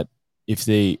found that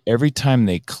every time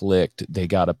they clicked, they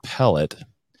got a pellet.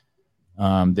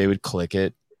 They would click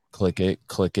it,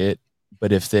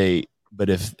 but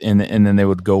and then they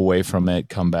would go away from it,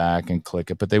 come back and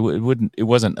click it, but it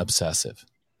wasn't obsessive.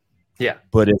 Yeah.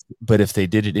 But if they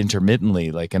did it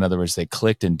intermittently, like in other words, they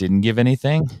clicked and didn't give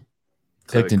anything,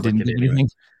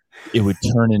 it would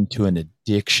turn into an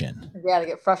addiction. Yeah, they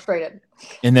get frustrated.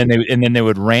 And then they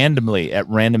would randomly at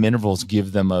random intervals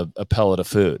give them a pellet of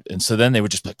food. And so then they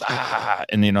would just be like,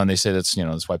 and and they say that's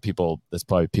why people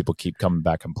keep coming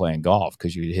back and playing golf,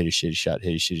 because you hit a shitty shot,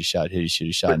 hit a shitty shot, hit a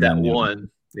shitty shot. But And that then, one,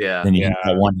 yeah. Then you hit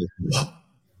that one.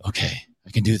 Okay,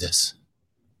 I can do this.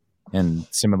 And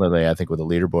similarly, I think with a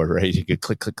leaderboard, right? You could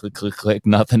click,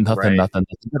 nothing.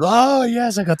 Oh,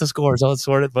 yes, I got the scores. Oh, it's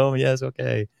sorted. Boom. Yes,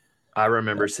 okay. I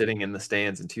remember sitting in the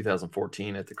stands in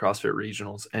 2014 at the CrossFit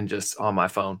Regionals and just on my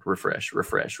phone, refresh,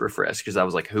 because I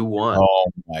was like, who won?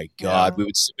 Oh, my God. We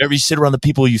would sit around the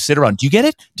people you sit around. Do you get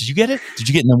it? Did you get it? Did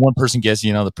you get it? And then one person gets,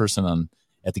 the person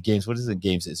at the games. What is it?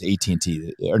 Games? It's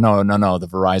AT&T. Or no, the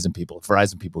Verizon people.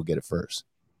 Verizon people get it first.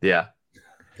 Yeah.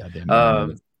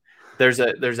 Goddamn.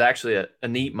 There's actually a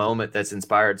neat moment that's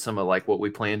inspired some of like what we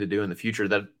plan to do in the future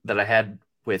that I had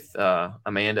with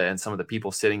Amanda and some of the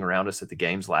people sitting around us at the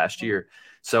games last year.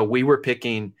 So we were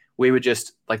playing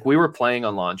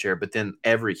on lawn chair, but then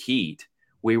every heat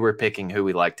we were picking who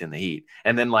we liked in the heat.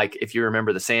 And then like, if you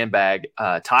remember the sandbag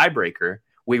tiebreaker,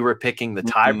 we were picking the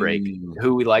tie break,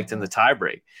 who we liked in the tie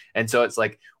break. And so it's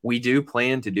like, we do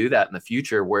plan to do that in the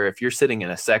future, where if you're sitting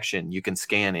in a section, you can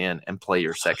scan in and play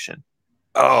your section.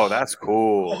 Oh, that's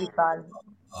cool. That'd be fun.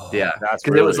 Yeah, that's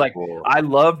because really it was like cool. I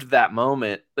loved that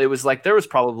moment. It was like there was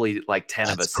probably like 10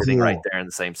 of us sitting right there in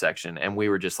the same section, and we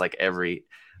were just like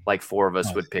four of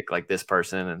us would pick like this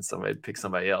person, and somebody would pick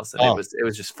somebody else, and it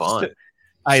was just fun.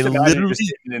 I literally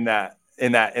just in that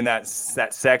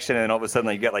section, and all of a sudden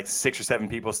like, you get like 6 or 7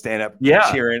 people stand up,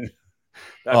 cheering.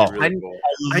 That'd be really cool.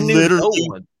 I knew no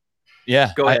one.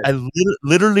 Yeah, Go ahead. I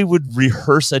literally would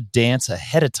rehearse a dance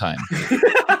ahead of time.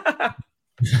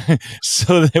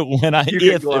 So that when I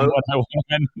won.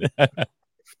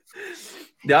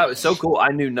 Yeah, it was so cool. I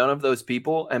knew none of those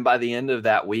people, and by the end of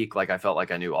that week, like I felt like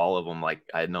I knew all of them, like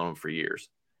I had known them for years.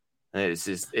 And it's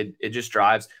just it just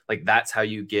drives, like that's how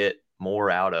you get more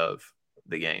out of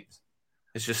the games.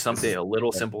 It's just something, a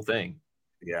little simple thing.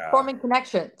 Yeah, Forming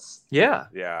connections. Yeah,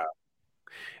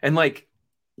 and like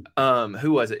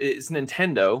who was it? It's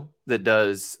Nintendo that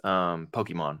does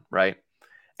Pokemon, right?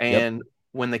 And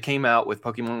when they came out with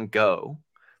Pokemon Go,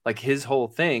 like their whole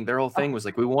thing was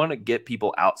like, we want to get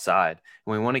people outside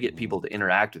and we want to get people to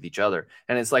interact with each other.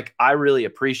 And it's like, I really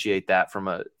appreciate that from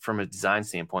a design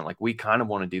standpoint. Like we kind of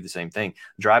want to do the same thing,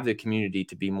 drive the community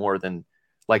to be more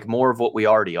of what we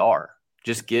already are.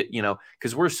 Just get,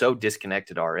 because we're so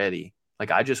disconnected already.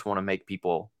 Like, I just want to make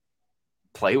people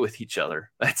play with each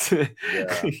other. That's,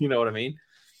 you know what I mean?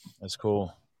 That's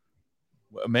cool.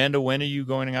 Amanda, when are you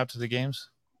going out to the games?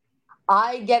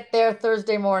 I get there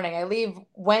Thursday morning. I leave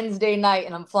Wednesday night,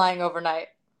 and I'm flying overnight.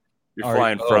 You're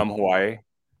flying from Hawaii?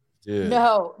 Dude.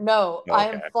 No. Okay. I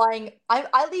am flying.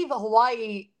 I leave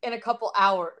Hawaii in a couple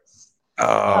hours.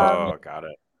 Oh, got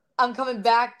it. I'm coming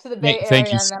back to the Bay Area.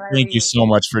 Thank you so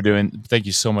much for doing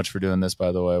this,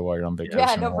 by the way, while you're on vacation.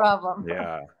 Yeah, no problem.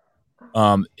 Yeah.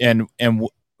 And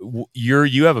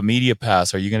you have a media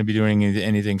pass. Are you going to be doing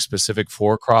anything specific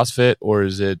for CrossFit, or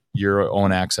is it your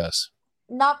own access?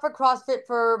 Not for CrossFit,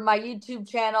 for my YouTube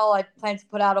channel. I plan to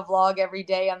put out a vlog every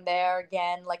day. I'm there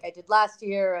again, like I did last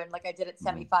year and like I did at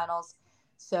semifinals.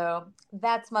 So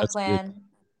that's my plan.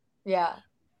 Good. Yeah.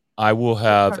 I will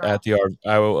have the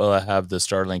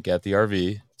Starlink at the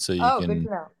RV, so you can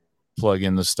plug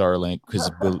in the Starlink,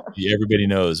 because everybody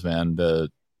knows, man,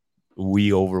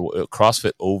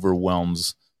 CrossFit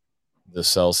overwhelms the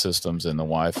cell systems and the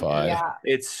Wi-Fi. Yeah,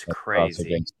 it's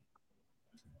crazy.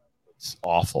 It's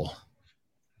awful.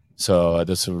 So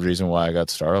that's the reason why I got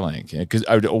Starlink.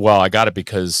 I got it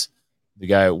because the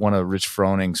guy, one of Rich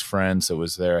Froning's friends that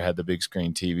was there, had the big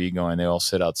screen TV going. They all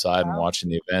sit outside and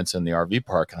watching the events in the RV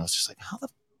park. And I was just like, how the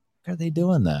fuck are they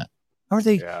doing that? How are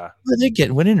they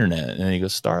getting with internet? And then he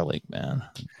goes, Starlink, man.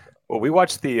 Well, we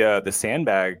watched the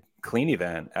sandbag clean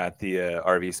event at the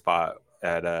RV spot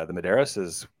at the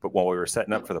Madeiras while we were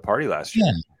setting up for the party last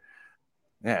year.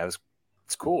 Yeah,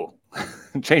 it's cool.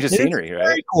 Change the scenery, right?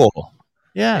 Very cool.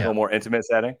 Yeah. A little more intimate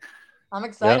setting. I'm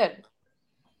excited. Yep.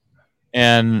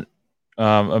 And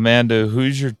Amanda, who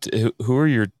are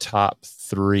your top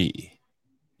 3?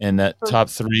 And that top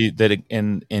 3 that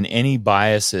in any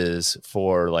biases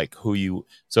for like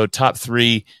top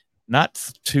 3,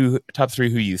 not top 3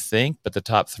 who you think, but the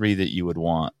top 3 that you would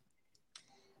want.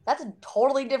 That's a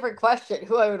totally different question.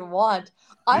 Who I would want.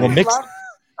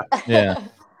 Yeah.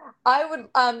 I would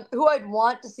who I'd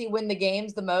want to see win the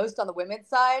games the most on the women's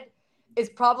side is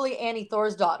probably Annie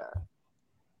Thorsdottir.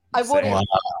 I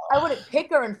wouldn't pick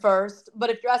her in first, but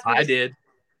if you're asking me, I did.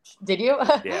 Did you?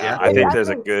 Yeah, I think there's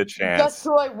a good chance. That's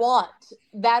who I want.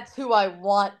 That's who I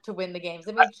want to win the games.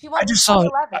 I mean, she won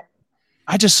 11.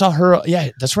 I just saw her. Yeah,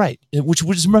 that's right. Which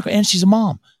is remarkable, and she's a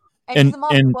mom. And she's a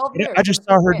mom for 12 years. I just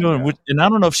saw her doing, and I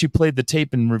don't know if she played the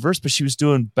tape in reverse, but she was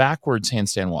doing backwards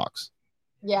handstand walks.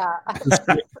 Yeah.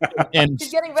 And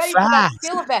she's getting ready for that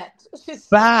skill event. She's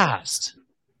fast.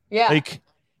 Yeah. Like,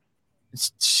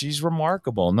 she's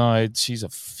remarkable. No, she's a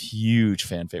huge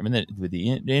fan favorite. And then with the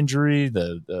injury,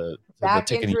 the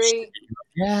back injury.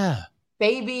 Yeah.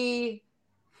 Baby.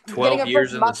 12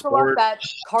 years in the sport. That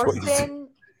Carson.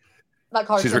 Not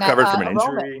Carson. She's recovered from an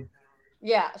injury.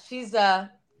 Yeah. She's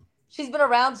been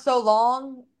around so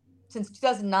long, since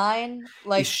 2009.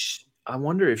 Like, I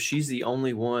wonder if she's the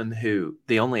only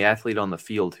athlete on the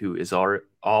field who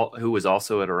was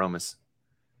also at Aromas,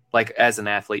 like as an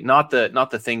athlete, not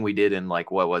the thing we did in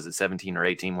like, what was it, 17 or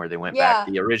 18, where they went back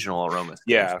to the original Aromas.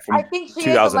 Yeah, from I think she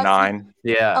 2009.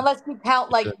 Unless you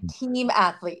count like team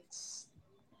athletes,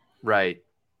 right?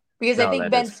 Because I think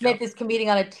Ben Smith is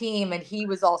competing on a team, and he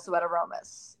was also at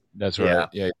Aromas. That's right.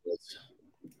 Yeah.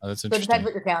 Oh, that's interesting. So it depends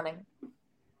what you're counting.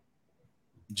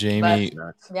 Jamie,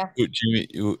 yeah. Jamie,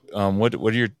 who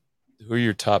are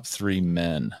your top 3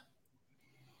 men?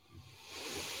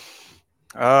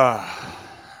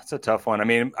 It's a tough one. I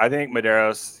mean, I think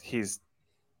Medeiros, he's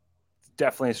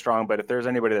definitely strong, but if there's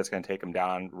anybody that's going to take him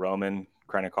down, Roman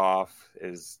Krennikov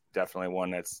is definitely one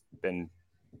that's been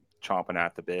chomping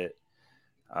at the bit.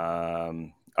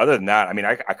 Other than that, I mean,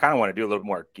 I kind of want to do a little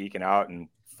more geeking out and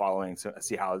following to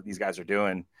see how these guys are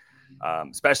doing,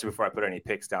 especially before I put any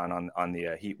picks down on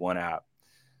the Heat 1 app.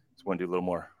 Just want to do a little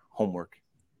more homework.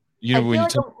 You know, when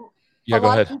a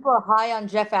lot of people are high on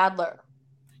Jeff Adler.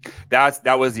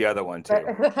 That was the other one too.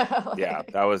 Yeah,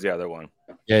 that was the other one.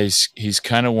 Yeah, he's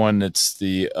kind of one that's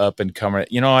the up and comer.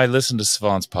 You know, I listen to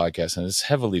Savant's podcast, and it's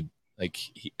heavily like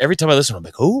every time I listen, I'm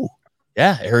like, oh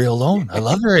yeah, Ariel Lone. I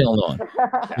love Ariel Lone.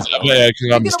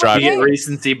 I'm just driving.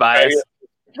 Recency bias.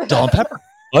 Don Pepper.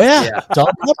 Oh yeah.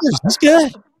 Don Pepper's. He's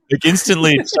good. Like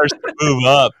instantly it starts to move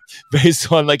up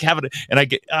based on like having it. And I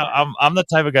get, I'm the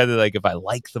type of guy that like, if I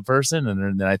like the person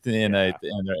and I think, and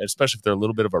especially if they're a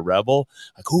little bit of a rebel,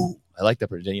 like, ooh, I like that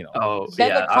person, you know. Oh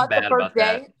yeah. I'm bad about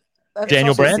that.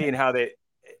 Daniel Brand.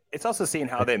 It's also seeing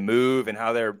how they move and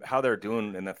how they're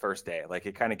doing in the first day. Like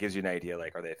it kind of gives you an idea.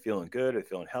 Like, are they feeling good? Are they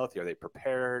feeling healthy? Are they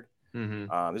prepared?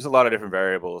 Mm-hmm. There's a lot of different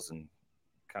variables, and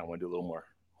kind of want to do a little more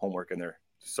homework in their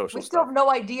social. We still have no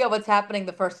idea what's happening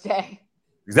the first day.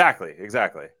 Exactly.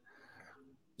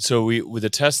 So with the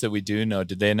tests that we do know,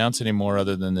 did they announce any more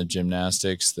other than the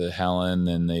gymnastics, the Helen,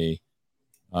 and the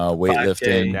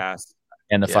weightlifting,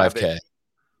 and the 5K?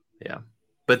 Yeah,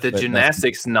 but the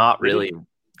gymnastics not really.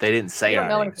 They didn't say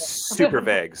anything. Super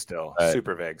vague still. Right.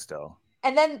 Super vague still.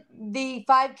 And then the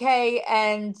 5K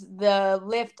and the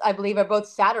lift, I believe, are both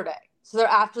Saturday. So they're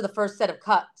after the first set of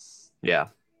cuts. Yeah.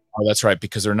 Oh, that's right.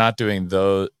 Because they're not doing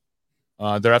those.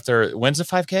 They're after. When's the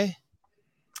 5K?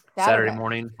 Saturday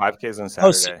morning. 5Ks on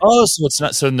Saturday. So it's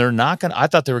not. So they're not going to. I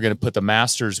thought they were going to put the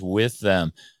Masters with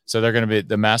them. So they're going to be.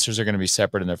 The Masters are going to be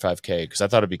separate in their 5K. Because I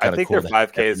thought it'd be kind of cool. I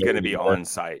think their 5K is going to be on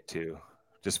site too.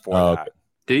 Just for that.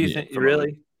 Do you think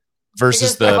really?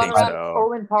 Versus the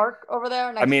Olin Park over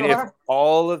there. I mean, if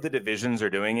all of the divisions are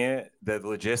doing it, the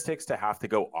logistics to have to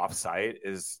go off site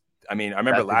is. I mean, I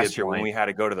remember last year when we had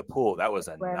to go to the pool. That was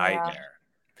a nightmare.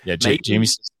 Yeah, Jamie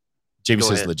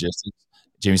says logistics.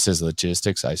 Jamie says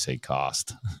logistics. I say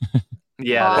cost.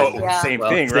 Yeah, same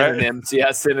thing, right? Synonyms.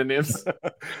 Yeah, synonyms.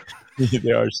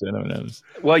 They are synonyms.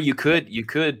 Well, you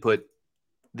could put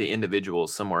the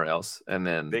individuals somewhere else, and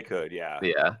then they could, yeah,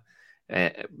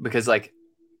 because like.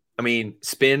 I mean,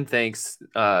 Spin thinks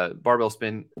Barbell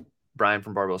Spin, Brian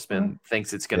from Barbell Spin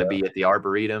thinks it's going to be at the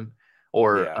Arboretum,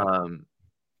 or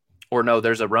no,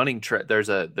 there's a running track. There's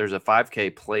a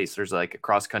 5K place. There's like a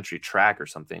cross country track or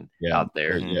something out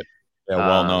there. Yeah,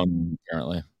 well known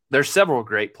apparently. There's several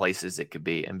great places it could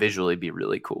be and visually be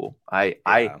really cool. I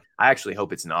actually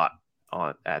hope it's not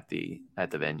at the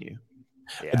venue.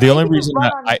 Yeah. The only reason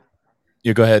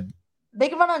you go ahead. They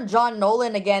can run on John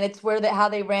Nolan again. It's how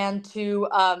they ran to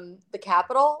the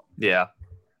Capitol. Yeah.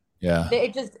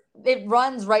 It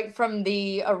runs right from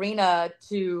the arena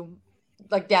to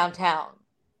like downtown.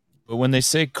 But when they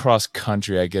say cross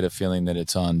country, I get a feeling that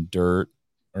it's on dirt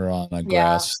or on a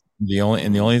grass. The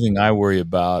only thing I worry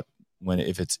about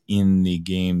if it's in the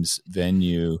games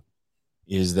venue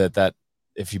is that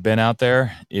if you've been out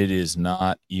there, it is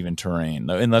not even terrain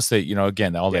unless they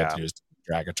again all they have to do is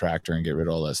drag a tractor and get rid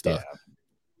of all that stuff,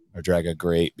 or drag a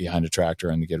grate behind a tractor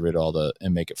and get rid of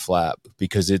and make it flat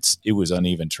because it was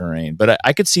uneven terrain. But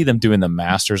I could see them doing the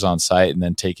Masters on site and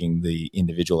then taking the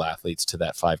individual athletes to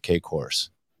that 5K course.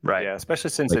 Right. Yeah,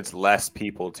 especially since it's less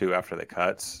people too after the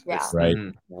cuts. Yeah. It's Right.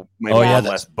 maybe Oh, yeah, one that's-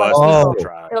 less bus oh. to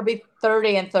try. It'll be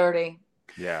 30 and 30.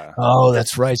 Yeah. Oh,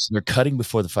 that's right. So they're cutting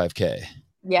before the 5K.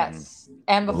 Yes.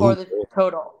 And before Ooh. the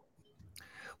total.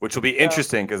 Which will be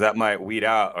interesting because that might weed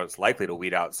out, or it's likely to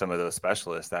weed out some of those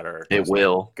specialists that are It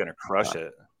will. going to crush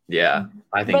it. Yeah,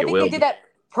 I But think I it think will. they did that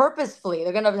purposefully.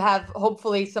 They're going to have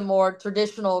hopefully some more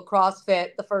traditional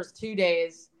CrossFit the first 2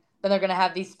 days. Then they're going to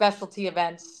have these specialty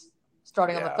events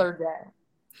starting on the Yeah. third day.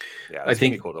 Yeah, I that's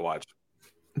think- gonna be cool to watch.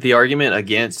 The argument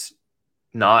against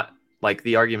not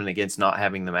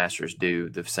having the masters do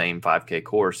the same 5K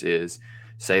course is,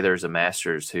 say there's a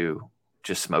masters who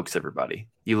just smokes everybody.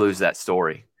 You lose that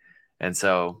story. And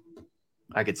so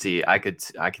I could see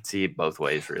it both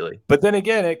ways, really. But then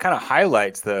again, it kind of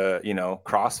highlights the,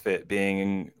 CrossFit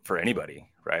being for anybody,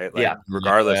 right? Like, Yeah.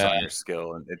 regardless Yeah. on your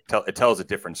skill, and it tells a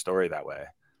different story that way.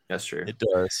 That's true. It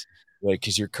does. Like,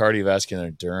 because your cardiovascular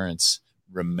endurance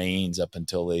remains up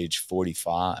until age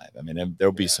 45. I mean,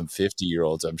 there'll be some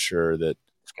 50-year-olds, I'm sure, that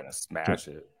It's gonna smash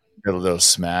it. they'll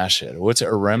smash it. What's it?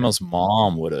 Aremo's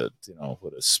mom would have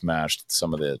smashed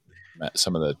some of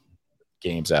the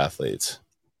games athletes.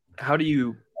 How do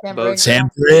you Sam both? Briggs.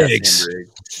 Sam Yeah, Briggs. Sam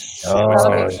Briggs. Oh,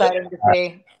 That'll be exciting to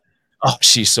see. Oh,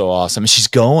 she's so awesome. She's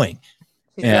going.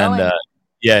 She's And going.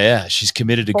 yeah, she's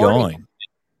committed to 40. going.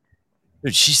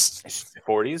 Dude, she's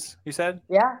 40s, you said?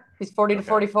 Yeah, he's 40 to Okay.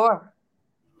 44.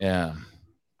 yeah.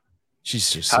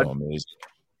 She's just How- so amazing.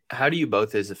 How do you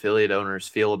both as affiliate owners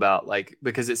feel about, like,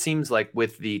 because it seems like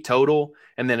with the total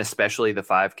and then especially the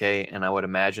 5K, and I would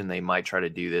imagine they might try to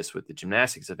do this with the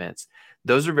gymnastics events,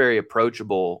 those are very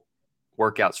approachable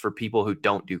workouts for people who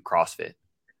don't do CrossFit.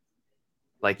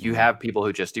 Like, you have people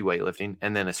who just do weightlifting,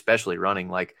 and then especially running.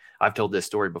 Like, I've told this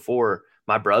story before.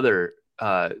 My brother,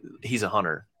 he's a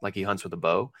hunter, like he hunts with a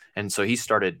bow. And so he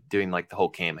started doing like the whole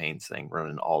Cam Hanes thing,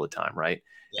 running all the time. Right.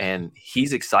 Yeah. And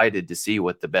he's excited to see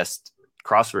what the best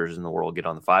CrossFitters in the world get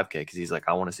on the 5K. Cause he's like,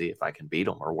 I want to see if I can beat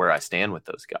them or where I stand with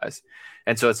those guys.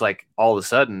 And so it's like, all of a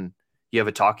sudden you have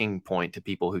a talking point to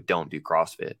people who don't do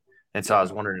CrossFit. And so I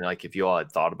was wondering, like, if you all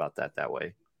had thought about that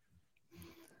way.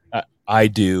 I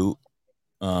do,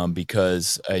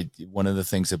 because one of the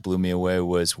things that blew me away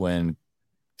was when,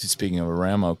 speaking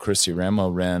of Christy Ramo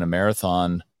ran a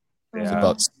marathon. It was Yeah.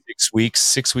 about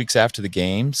 6 weeks after the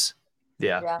games.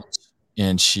 Yeah. Yeah.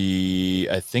 And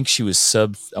I think she was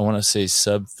sub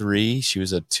 3. She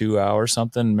was a 2 hour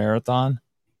something marathon.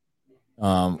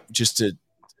 Just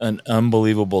an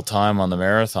unbelievable time on the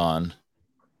marathon,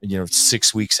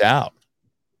 6 weeks out.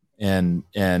 And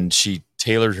she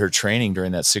tailored her training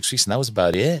during that 6 weeks, and that was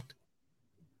about it.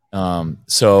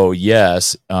 So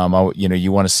yes,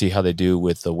 you want to see how they do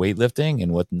with the weightlifting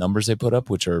and what numbers they put up,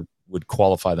 which would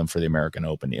qualify them for the American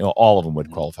Open. All of them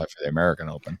would qualify for the American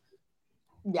Open.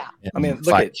 Yeah. And I mean,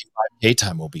 look at 5K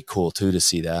time will be cool too to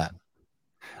see that.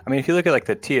 I mean, if you look at like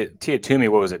the Tia Toomey,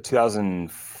 what was it,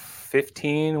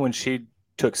 2015 when she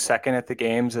took second at the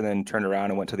games and then turned around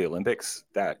and went to the Olympics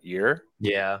that year?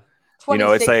 Yeah.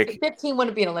 It's like 15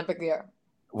 wouldn't be an Olympic year.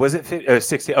 Was it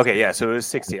 16? Okay, yeah. So it was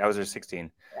 16. I was there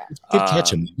 16. Good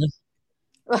catch him.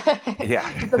 Yeah,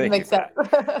 It doesn't thank make you sense.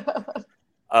 for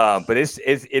but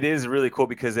it is really cool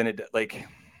because then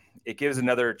it gives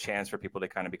another chance for people to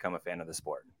kind of become a fan of the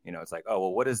sport. It's like, oh,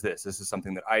 well, what is this? This is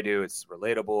something that I do. It's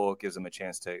relatable. It gives them a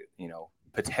chance to,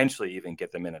 potentially even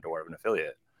get them in a door of an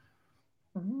affiliate.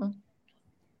 Mhm.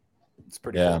 It's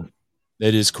pretty cool.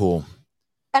 It is cool.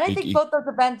 And I think both those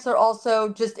events are also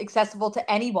just accessible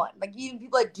to anyone. Like, even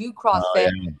people that do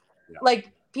CrossFit,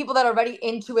 like people that are already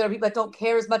into it or people that don't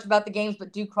care as much about the games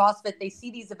but do CrossFit, they see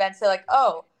these events, they're like,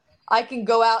 oh, I can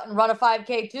go out and run a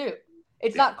 5K too.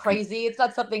 It's not crazy. It's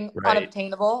not something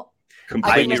unobtainable.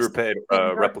 Completely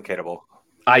replicatable.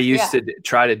 I used to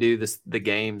try to do the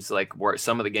games, like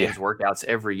some of the games workouts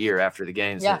every year after the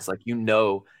games. Yeah. And it's like,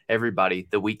 everybody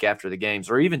the week after the games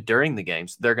or even during the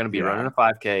games, they're going to be running a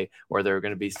 5K or they're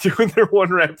going to be doing their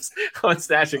 1 reps on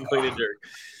snatch and clean and jerk.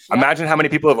 Imagine how many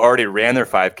people have already ran their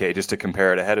 5K just to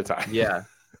compare it ahead of time. Yeah.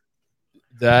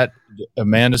 That to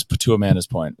Amanda's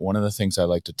point, one of the things I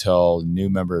like to tell new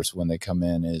members when they come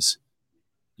in is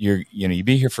you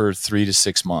be here for 3 to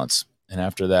 6 months. And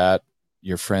after that,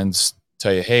 your friends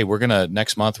tell you, hey,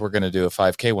 next month, we're going to do a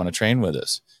 5K. Want to train with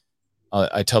us?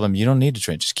 I tell them, you don't need to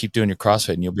train. Just keep doing your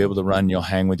CrossFit and you'll be able to run. You'll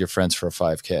hang with your friends for a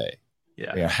 5K.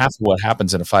 Yeah. Half of what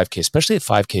happens in a 5K, especially at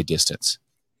 5K distance,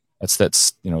 that's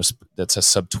a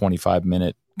sub 25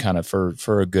 minute kind of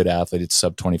for a good athlete. It's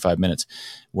sub 25 minutes.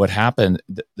 What happened,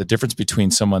 the difference between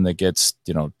someone that gets,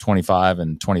 25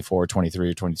 and 24, 23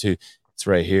 or 22, it's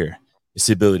right here. It's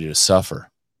the ability to suffer.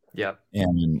 Yep.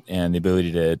 and the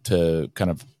ability to kind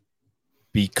of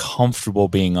be comfortable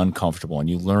being uncomfortable, and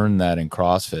you learn that in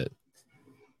CrossFit,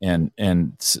 and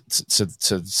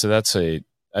so that's I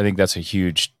think that's a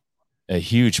huge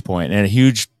point and a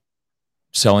huge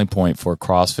selling point for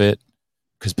CrossFit,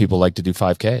 because people like to do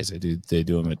 5Ks. They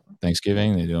do them at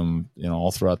Thanksgiving, they do them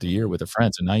all throughout the year with their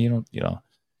friends, and now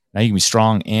now you can be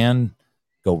strong and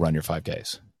go run your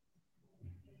 5Ks.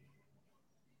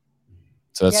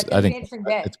 So that's I think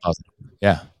it's positive.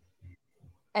 Yeah.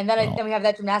 And then then we have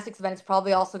that gymnastics event. It's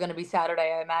probably also going to be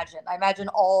Saturday, I imagine. I imagine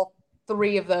all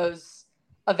 3 of those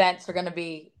events are going to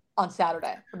be on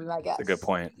Saturday, would be my guess. That's a good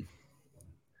point.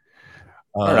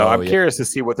 I don't know. I'm curious to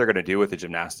see what they're going to do with the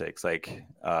gymnastics. Like,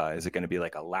 is it going to be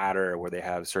like a ladder where they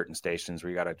have certain stations where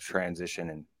you got to transition,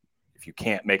 and if you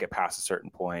can't make it past a certain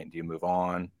point, do you move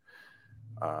on?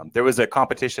 There was a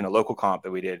competition, a local comp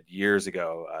that we did years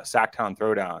ago, Sacktown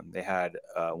Throwdown. They had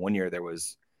one year there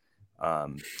was a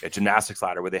gymnastics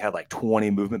ladder where they had like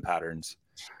 20 movement patterns,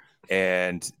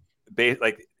 and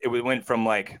like it went from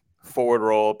like forward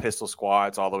roll, pistol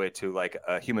squats, all the way to like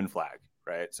a human flag,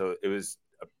 right? So it was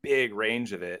a big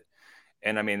range of it,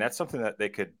 and I mean that's something that they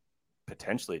could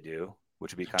potentially do,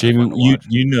 which would be kind of fun to watch.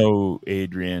 You know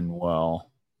Adrian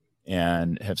well,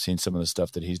 and have seen some of the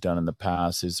stuff that he's done in the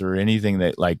past. Is there anything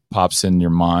that like pops in your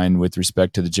mind with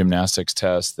respect to the gymnastics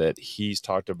test that he's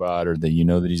talked about, or that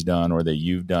that he's done, or that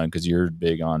you've done? Because you're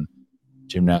big on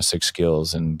gymnastic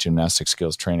skills and gymnastic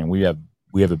skills training. We have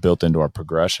it built into our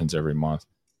progressions every month.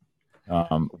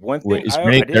 One thing is there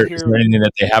anything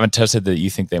that they haven't tested that you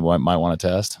think they might want to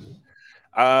test?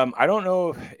 I don't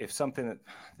know if something that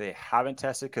they haven't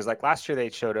tested, because like last year they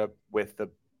showed up with the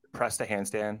press to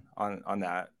handstand on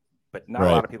that, but not a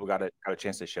lot of people got a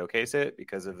chance to showcase it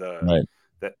because of that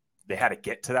they had to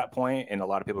get to that point, and a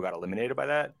lot of people got eliminated by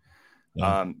that.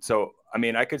 Yeah. So I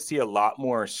mean, I could see a lot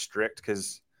more strict,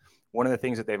 because one of the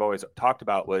things that they've always talked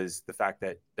about was the fact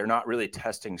that they're not really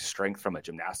testing strength from a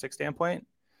gymnastic standpoint.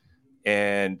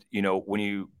 And,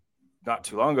 not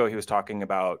too long ago, he was talking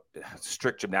about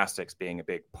strict gymnastics being a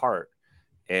big part.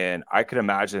 And I could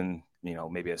imagine,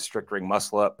 maybe a strict ring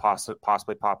muscle up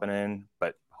possibly popping in,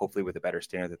 but hopefully with a better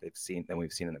standard than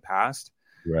we've seen in the past.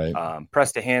 Right.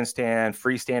 Press to handstand,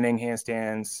 freestanding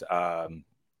handstands.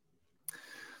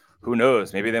 Who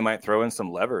knows? Maybe they might throw in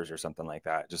some levers or something like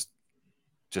that. Just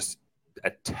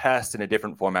a test in a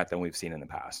different format than we've seen in the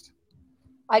past.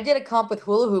 I did a comp with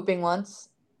hula hooping once.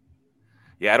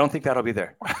 Yeah, I don't think that'll be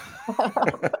there.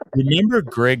 Remember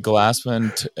Greg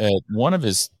Glassman at one of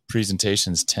his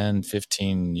presentations 10,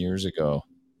 15 years ago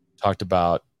talked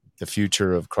about the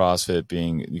future of CrossFit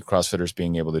being CrossFitters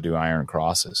being able to do iron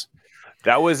crosses.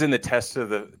 That was in the test of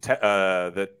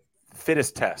the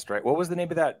fittest test, right? What was the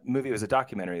name of that movie? It was a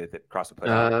documentary that CrossFit put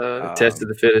out. Test of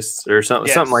the fittest or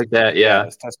something like that. Yeah.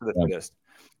 Test of the fittest.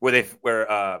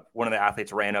 Where one of the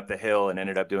athletes ran up the hill and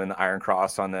ended up doing the iron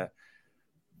cross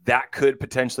that could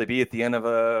potentially be at the end of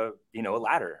a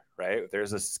ladder, right?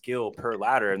 There's a skill per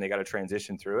ladder and they got to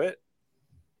transition through it.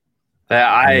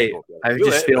 I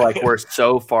just feel like we're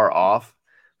so far off.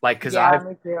 Like, because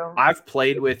I've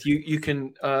played with you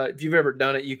can if you've ever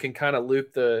done it, you can kind of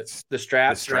loop the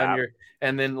straps around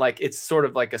and then like it's sort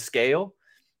of like a scale,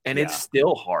 and it's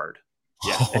still hard.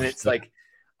 Yeah, and it's like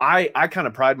I kind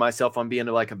of pride myself on being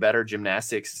like a better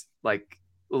gymnastics, like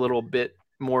a little bit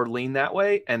more lean that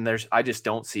way. And I just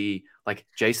don't see like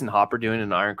Jason Hopper doing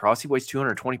an iron cross. He weighs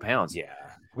 220 pounds. Yeah.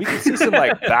 We can see some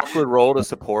like backward roll to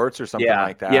supports or something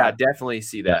like that. Yeah, definitely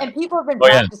see that. And people have been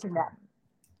practicing that.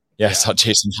 Yeah, I saw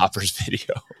Jason Hopper's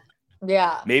video.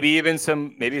 Yeah. Maybe even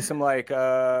some like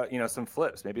some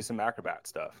flips, maybe some acrobat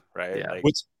stuff, right? Yeah. Like,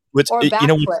 or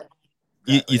backflip.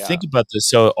 You think about this.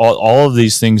 So all of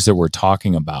these things that we're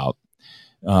talking about,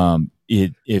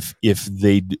 if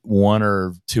they one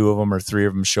or two of them or three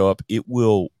of them show up, it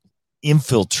will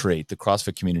infiltrate the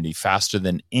CrossFit community faster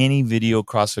than any video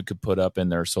CrossFit could put up in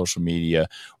their social media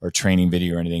or training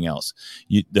video or anything else.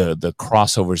 The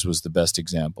crossovers was the best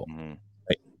example. Mm-hmm.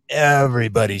 Like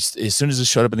everybody, as soon as it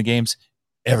showed up in the games,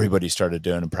 everybody started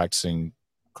doing and practicing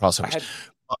crossovers.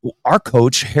 Our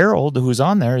coach Harold, who's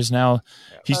on there, is now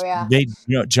he's made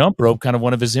jump rope kind of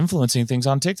one of his influencing things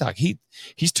on TikTok.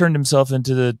 He's turned himself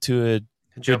into a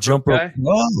jump rope.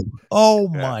 Oh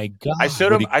my god! I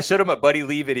showed him a Buddy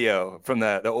Lee video from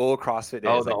the old CrossFit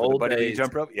days. Oh, the old Buddy days. Lee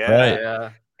jump rope. Yeah, right. Yeah.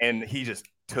 And he just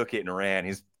took it and ran.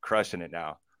 He's crushing it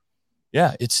now.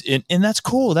 Yeah, and that's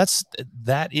cool.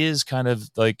 That is kind of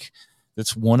like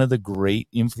that's one of the great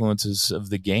influences of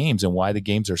the games and why the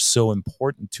games are so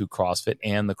important to CrossFit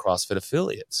and the CrossFit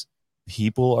affiliates.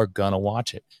 People are gonna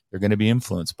watch it. They're gonna be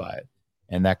influenced by it,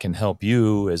 and that can help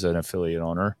you as an affiliate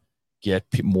owner get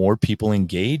more people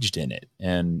engaged in it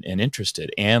and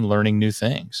interested and learning new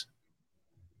things.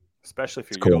 Especially if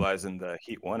you're cool. utilizing the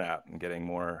Heat 1 app and getting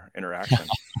more interaction.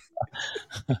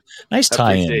 Nice I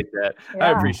tie-in. appreciate that. Yeah.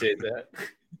 I appreciate that.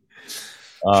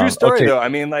 True story, okay. though. I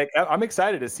mean, like, I'm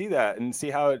excited to see that and see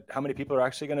how many people are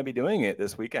actually going to be doing it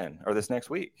this weekend or this next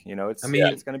week. You know, it's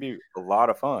going to be a lot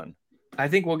of fun. I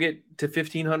think we'll get to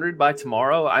 1,500 by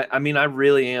tomorrow. I mean, I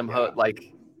really am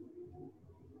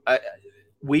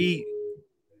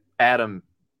Adam,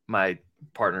 my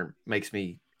partner,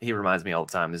 he reminds me all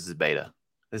the time, this is beta.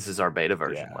 This is our beta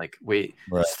version. Yeah. Like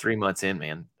it's 3 months in,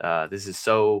 man. This is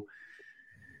so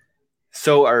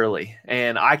early,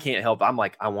 and I can't help. I'm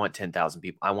like, I want 10,000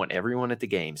 people. I want everyone at the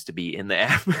games to be in the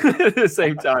app at the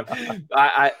same time.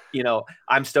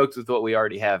 I'm stoked with what we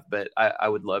already have, but I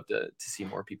would love to see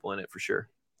more people in it for sure.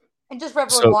 And just for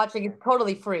everyone watching, it's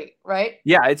totally free, right?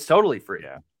 Yeah, it's totally free.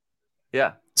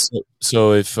 Yeah.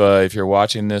 So if you're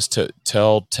watching this,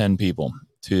 tell 10 people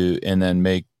and then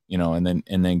make, and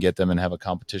then get them and have a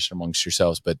competition amongst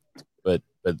yourselves. But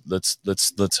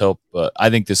let's help. I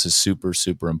think this is super,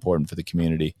 super important for the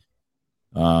community.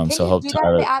 Can so you help do that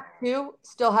in the app too?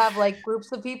 Still have like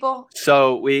groups of people?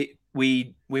 So we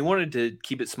wanted to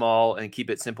keep it small and keep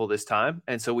it simple this time,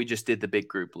 and so we just did the big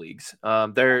group leagues.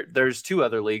 There's 2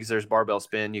 other leagues. There's Barbell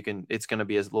Spin. It's going to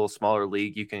be a little smaller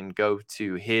league. You can go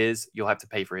to you'll have to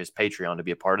pay for his Patreon to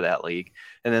be a part of that league.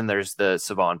 And then there's the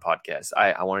Savon podcast.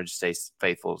 I wanted to stay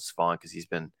faithful to Savon because he's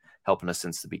been helping us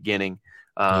since the beginning.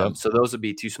 So those would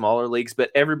be 2 smaller leagues,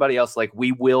 but everybody else, like,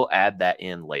 we will add that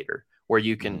in later where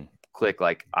you can click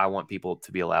like, I want people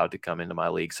to be allowed to come into my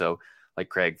league. So like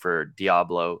Craig, for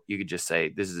Diablo, you could just say,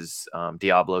 this is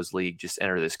Diablo's league. Just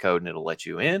enter this code and it'll let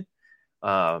you in.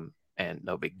 And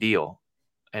no big deal.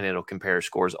 And it'll compare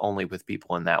scores only with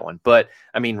people in that one. But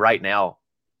I mean, right now,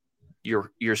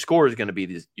 your score is going to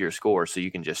be your score. So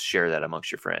you can just share that amongst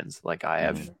your friends. Like I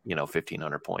have,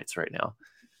 1,500 points right now.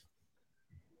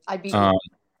 I beat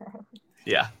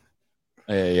Yeah.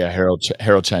 Yeah.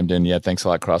 Harold chimed in. Yeah. Thanks a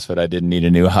lot, CrossFit. I didn't need a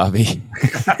new hobby.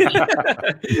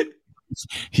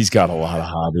 He's got a lot of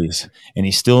hobbies, and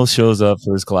he still shows up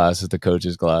for his classes, the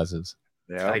coaches' classes.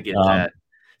 Yeah, I get that.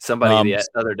 Somebody the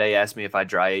other day asked me if I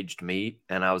dry aged meat,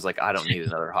 and I was like, I don't need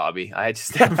another hobby. I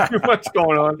just have too much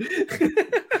going on.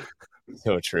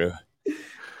 So true.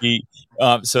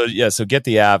 So get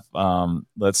the app.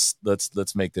 Let's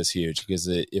make this huge, because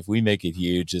if we make it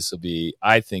huge,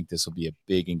 I think this will be a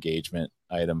big engagement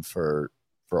item for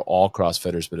all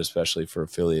CrossFitters, but especially for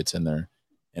affiliates in their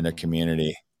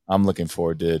community. I'm looking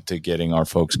forward to getting our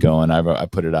folks going. I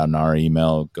put it out in our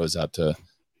email. It goes out to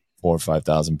 4,000 or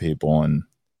 5,000 people and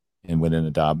within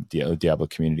the Diablo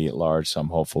community at large. So I'm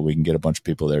hopeful we can get a bunch of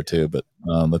people there too, but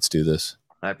let's do this.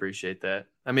 I appreciate that.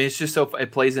 I mean, it's just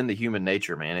it plays into human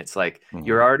nature, man. It's like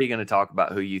you're already going to talk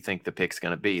about who you think the pick's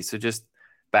going to be. So just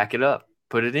back it up,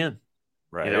 put it in.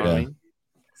 Right. You know what I mean?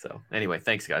 So anyway,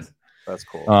 thanks guys. That's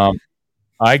cool.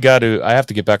 I have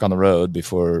to get back on the road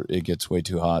before it gets way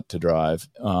too hot to drive.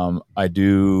 I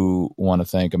do want to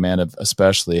thank Amanda,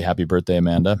 especially. Happy birthday,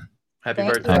 Amanda. Happy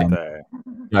birthday.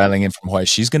 Dialing in from Hawaii.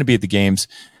 She's going to be at the games.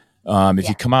 If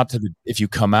you come out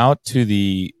to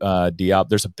the Diablo,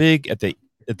 there's a big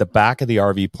at the back of the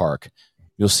RV park.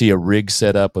 You'll see a rig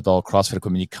set up with all CrossFit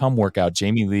equipment. You come work out.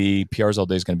 Jamie Lee, PRs All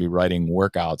Day, is going to be writing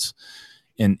workouts.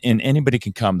 And anybody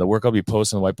can come. The workout will be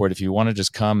posted on the whiteboard. If you want to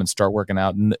just come and start working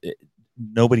out,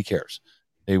 nobody cares.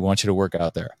 They want you to work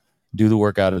out there. Do the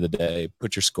workout of the day.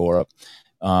 Put your score up.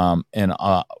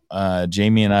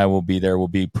 Jamie and I will be there. We'll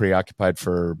be preoccupied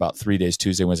for about 3 days,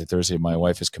 Tuesday, Wednesday, Thursday. My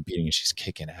wife is competing and she's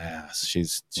kicking ass.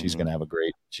 She's going to have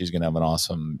she's going to have an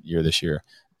awesome year this year.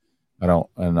 I'm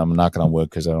knocking on wood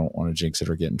because I don't want to jinx it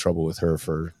or get in trouble with her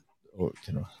for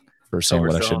saying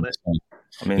what I shouldn't say.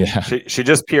 I mean, she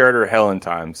just PR'd her Helen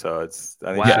time, so I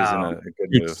think she's in a good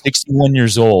move. 61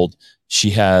 years old.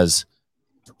 She has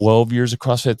 12 years of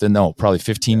CrossFit, probably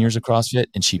 15 years of CrossFit,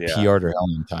 and she PR'd her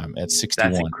Helen time at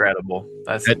 61. That's incredible.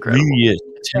 That really is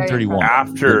 10:31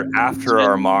 after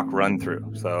our mock run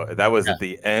through. So that was at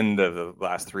the end of the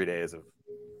last 3 days of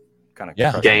kind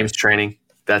of games training.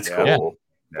 That's cool. Yeah.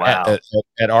 Wow.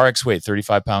 At RX weight,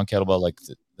 35-pound kettlebell,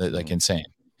 like insane.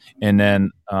 And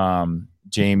then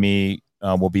Jamie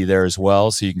will be there as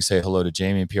well, so you can say hello to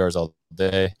Jamie and PRs all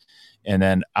day. And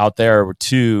then out there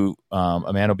too,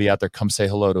 Amanda will be out there. Come say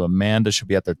hello to Amanda. She'll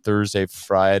be out there Thursday,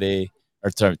 Friday,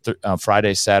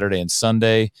 Friday, Saturday, and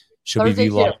Sunday. She'll Thursday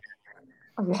be vlogging.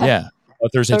 Yeah.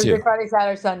 Thursday too. Friday,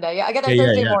 Saturday, Sunday. Yeah, I get that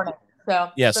Thursday morning.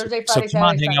 So Thursday, Friday, so come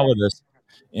on, Saturday, hang Sunday. out with us.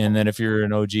 And then if you're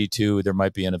an OG too, there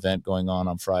might be an event going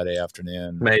on Friday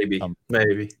afternoon. Maybe.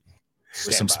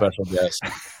 with some Stand by. special guests.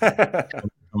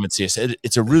 Come and see us.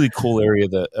 It's a really cool area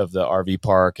of the RV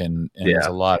park, and there's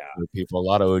a lot of people, a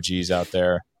lot of OGs out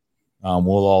there.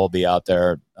 We'll all be out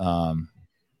there.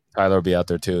 Tyler will be out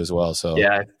there too as well. So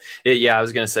I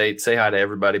was gonna say hi to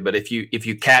everybody, but if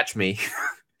you catch me,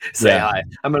 say hi.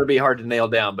 I'm gonna be hard to nail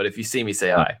down, but if you see me,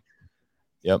 say hi.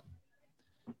 Yep.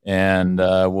 And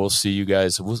we'll see you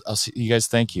guys. I'll see you guys.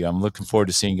 Thank you. I'm looking forward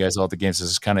to seeing you guys all at the games. This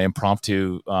is kind of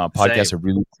impromptu podcast. Same. I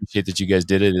really appreciate that you guys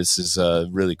did it. This is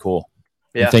really cool.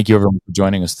 Yeah. And thank you everyone for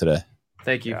joining us today.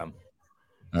 Thank you. Yeah.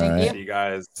 Thank you. See you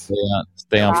guys.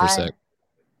 Stay on for a Bye. sec.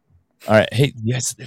 All right. Hey, yes.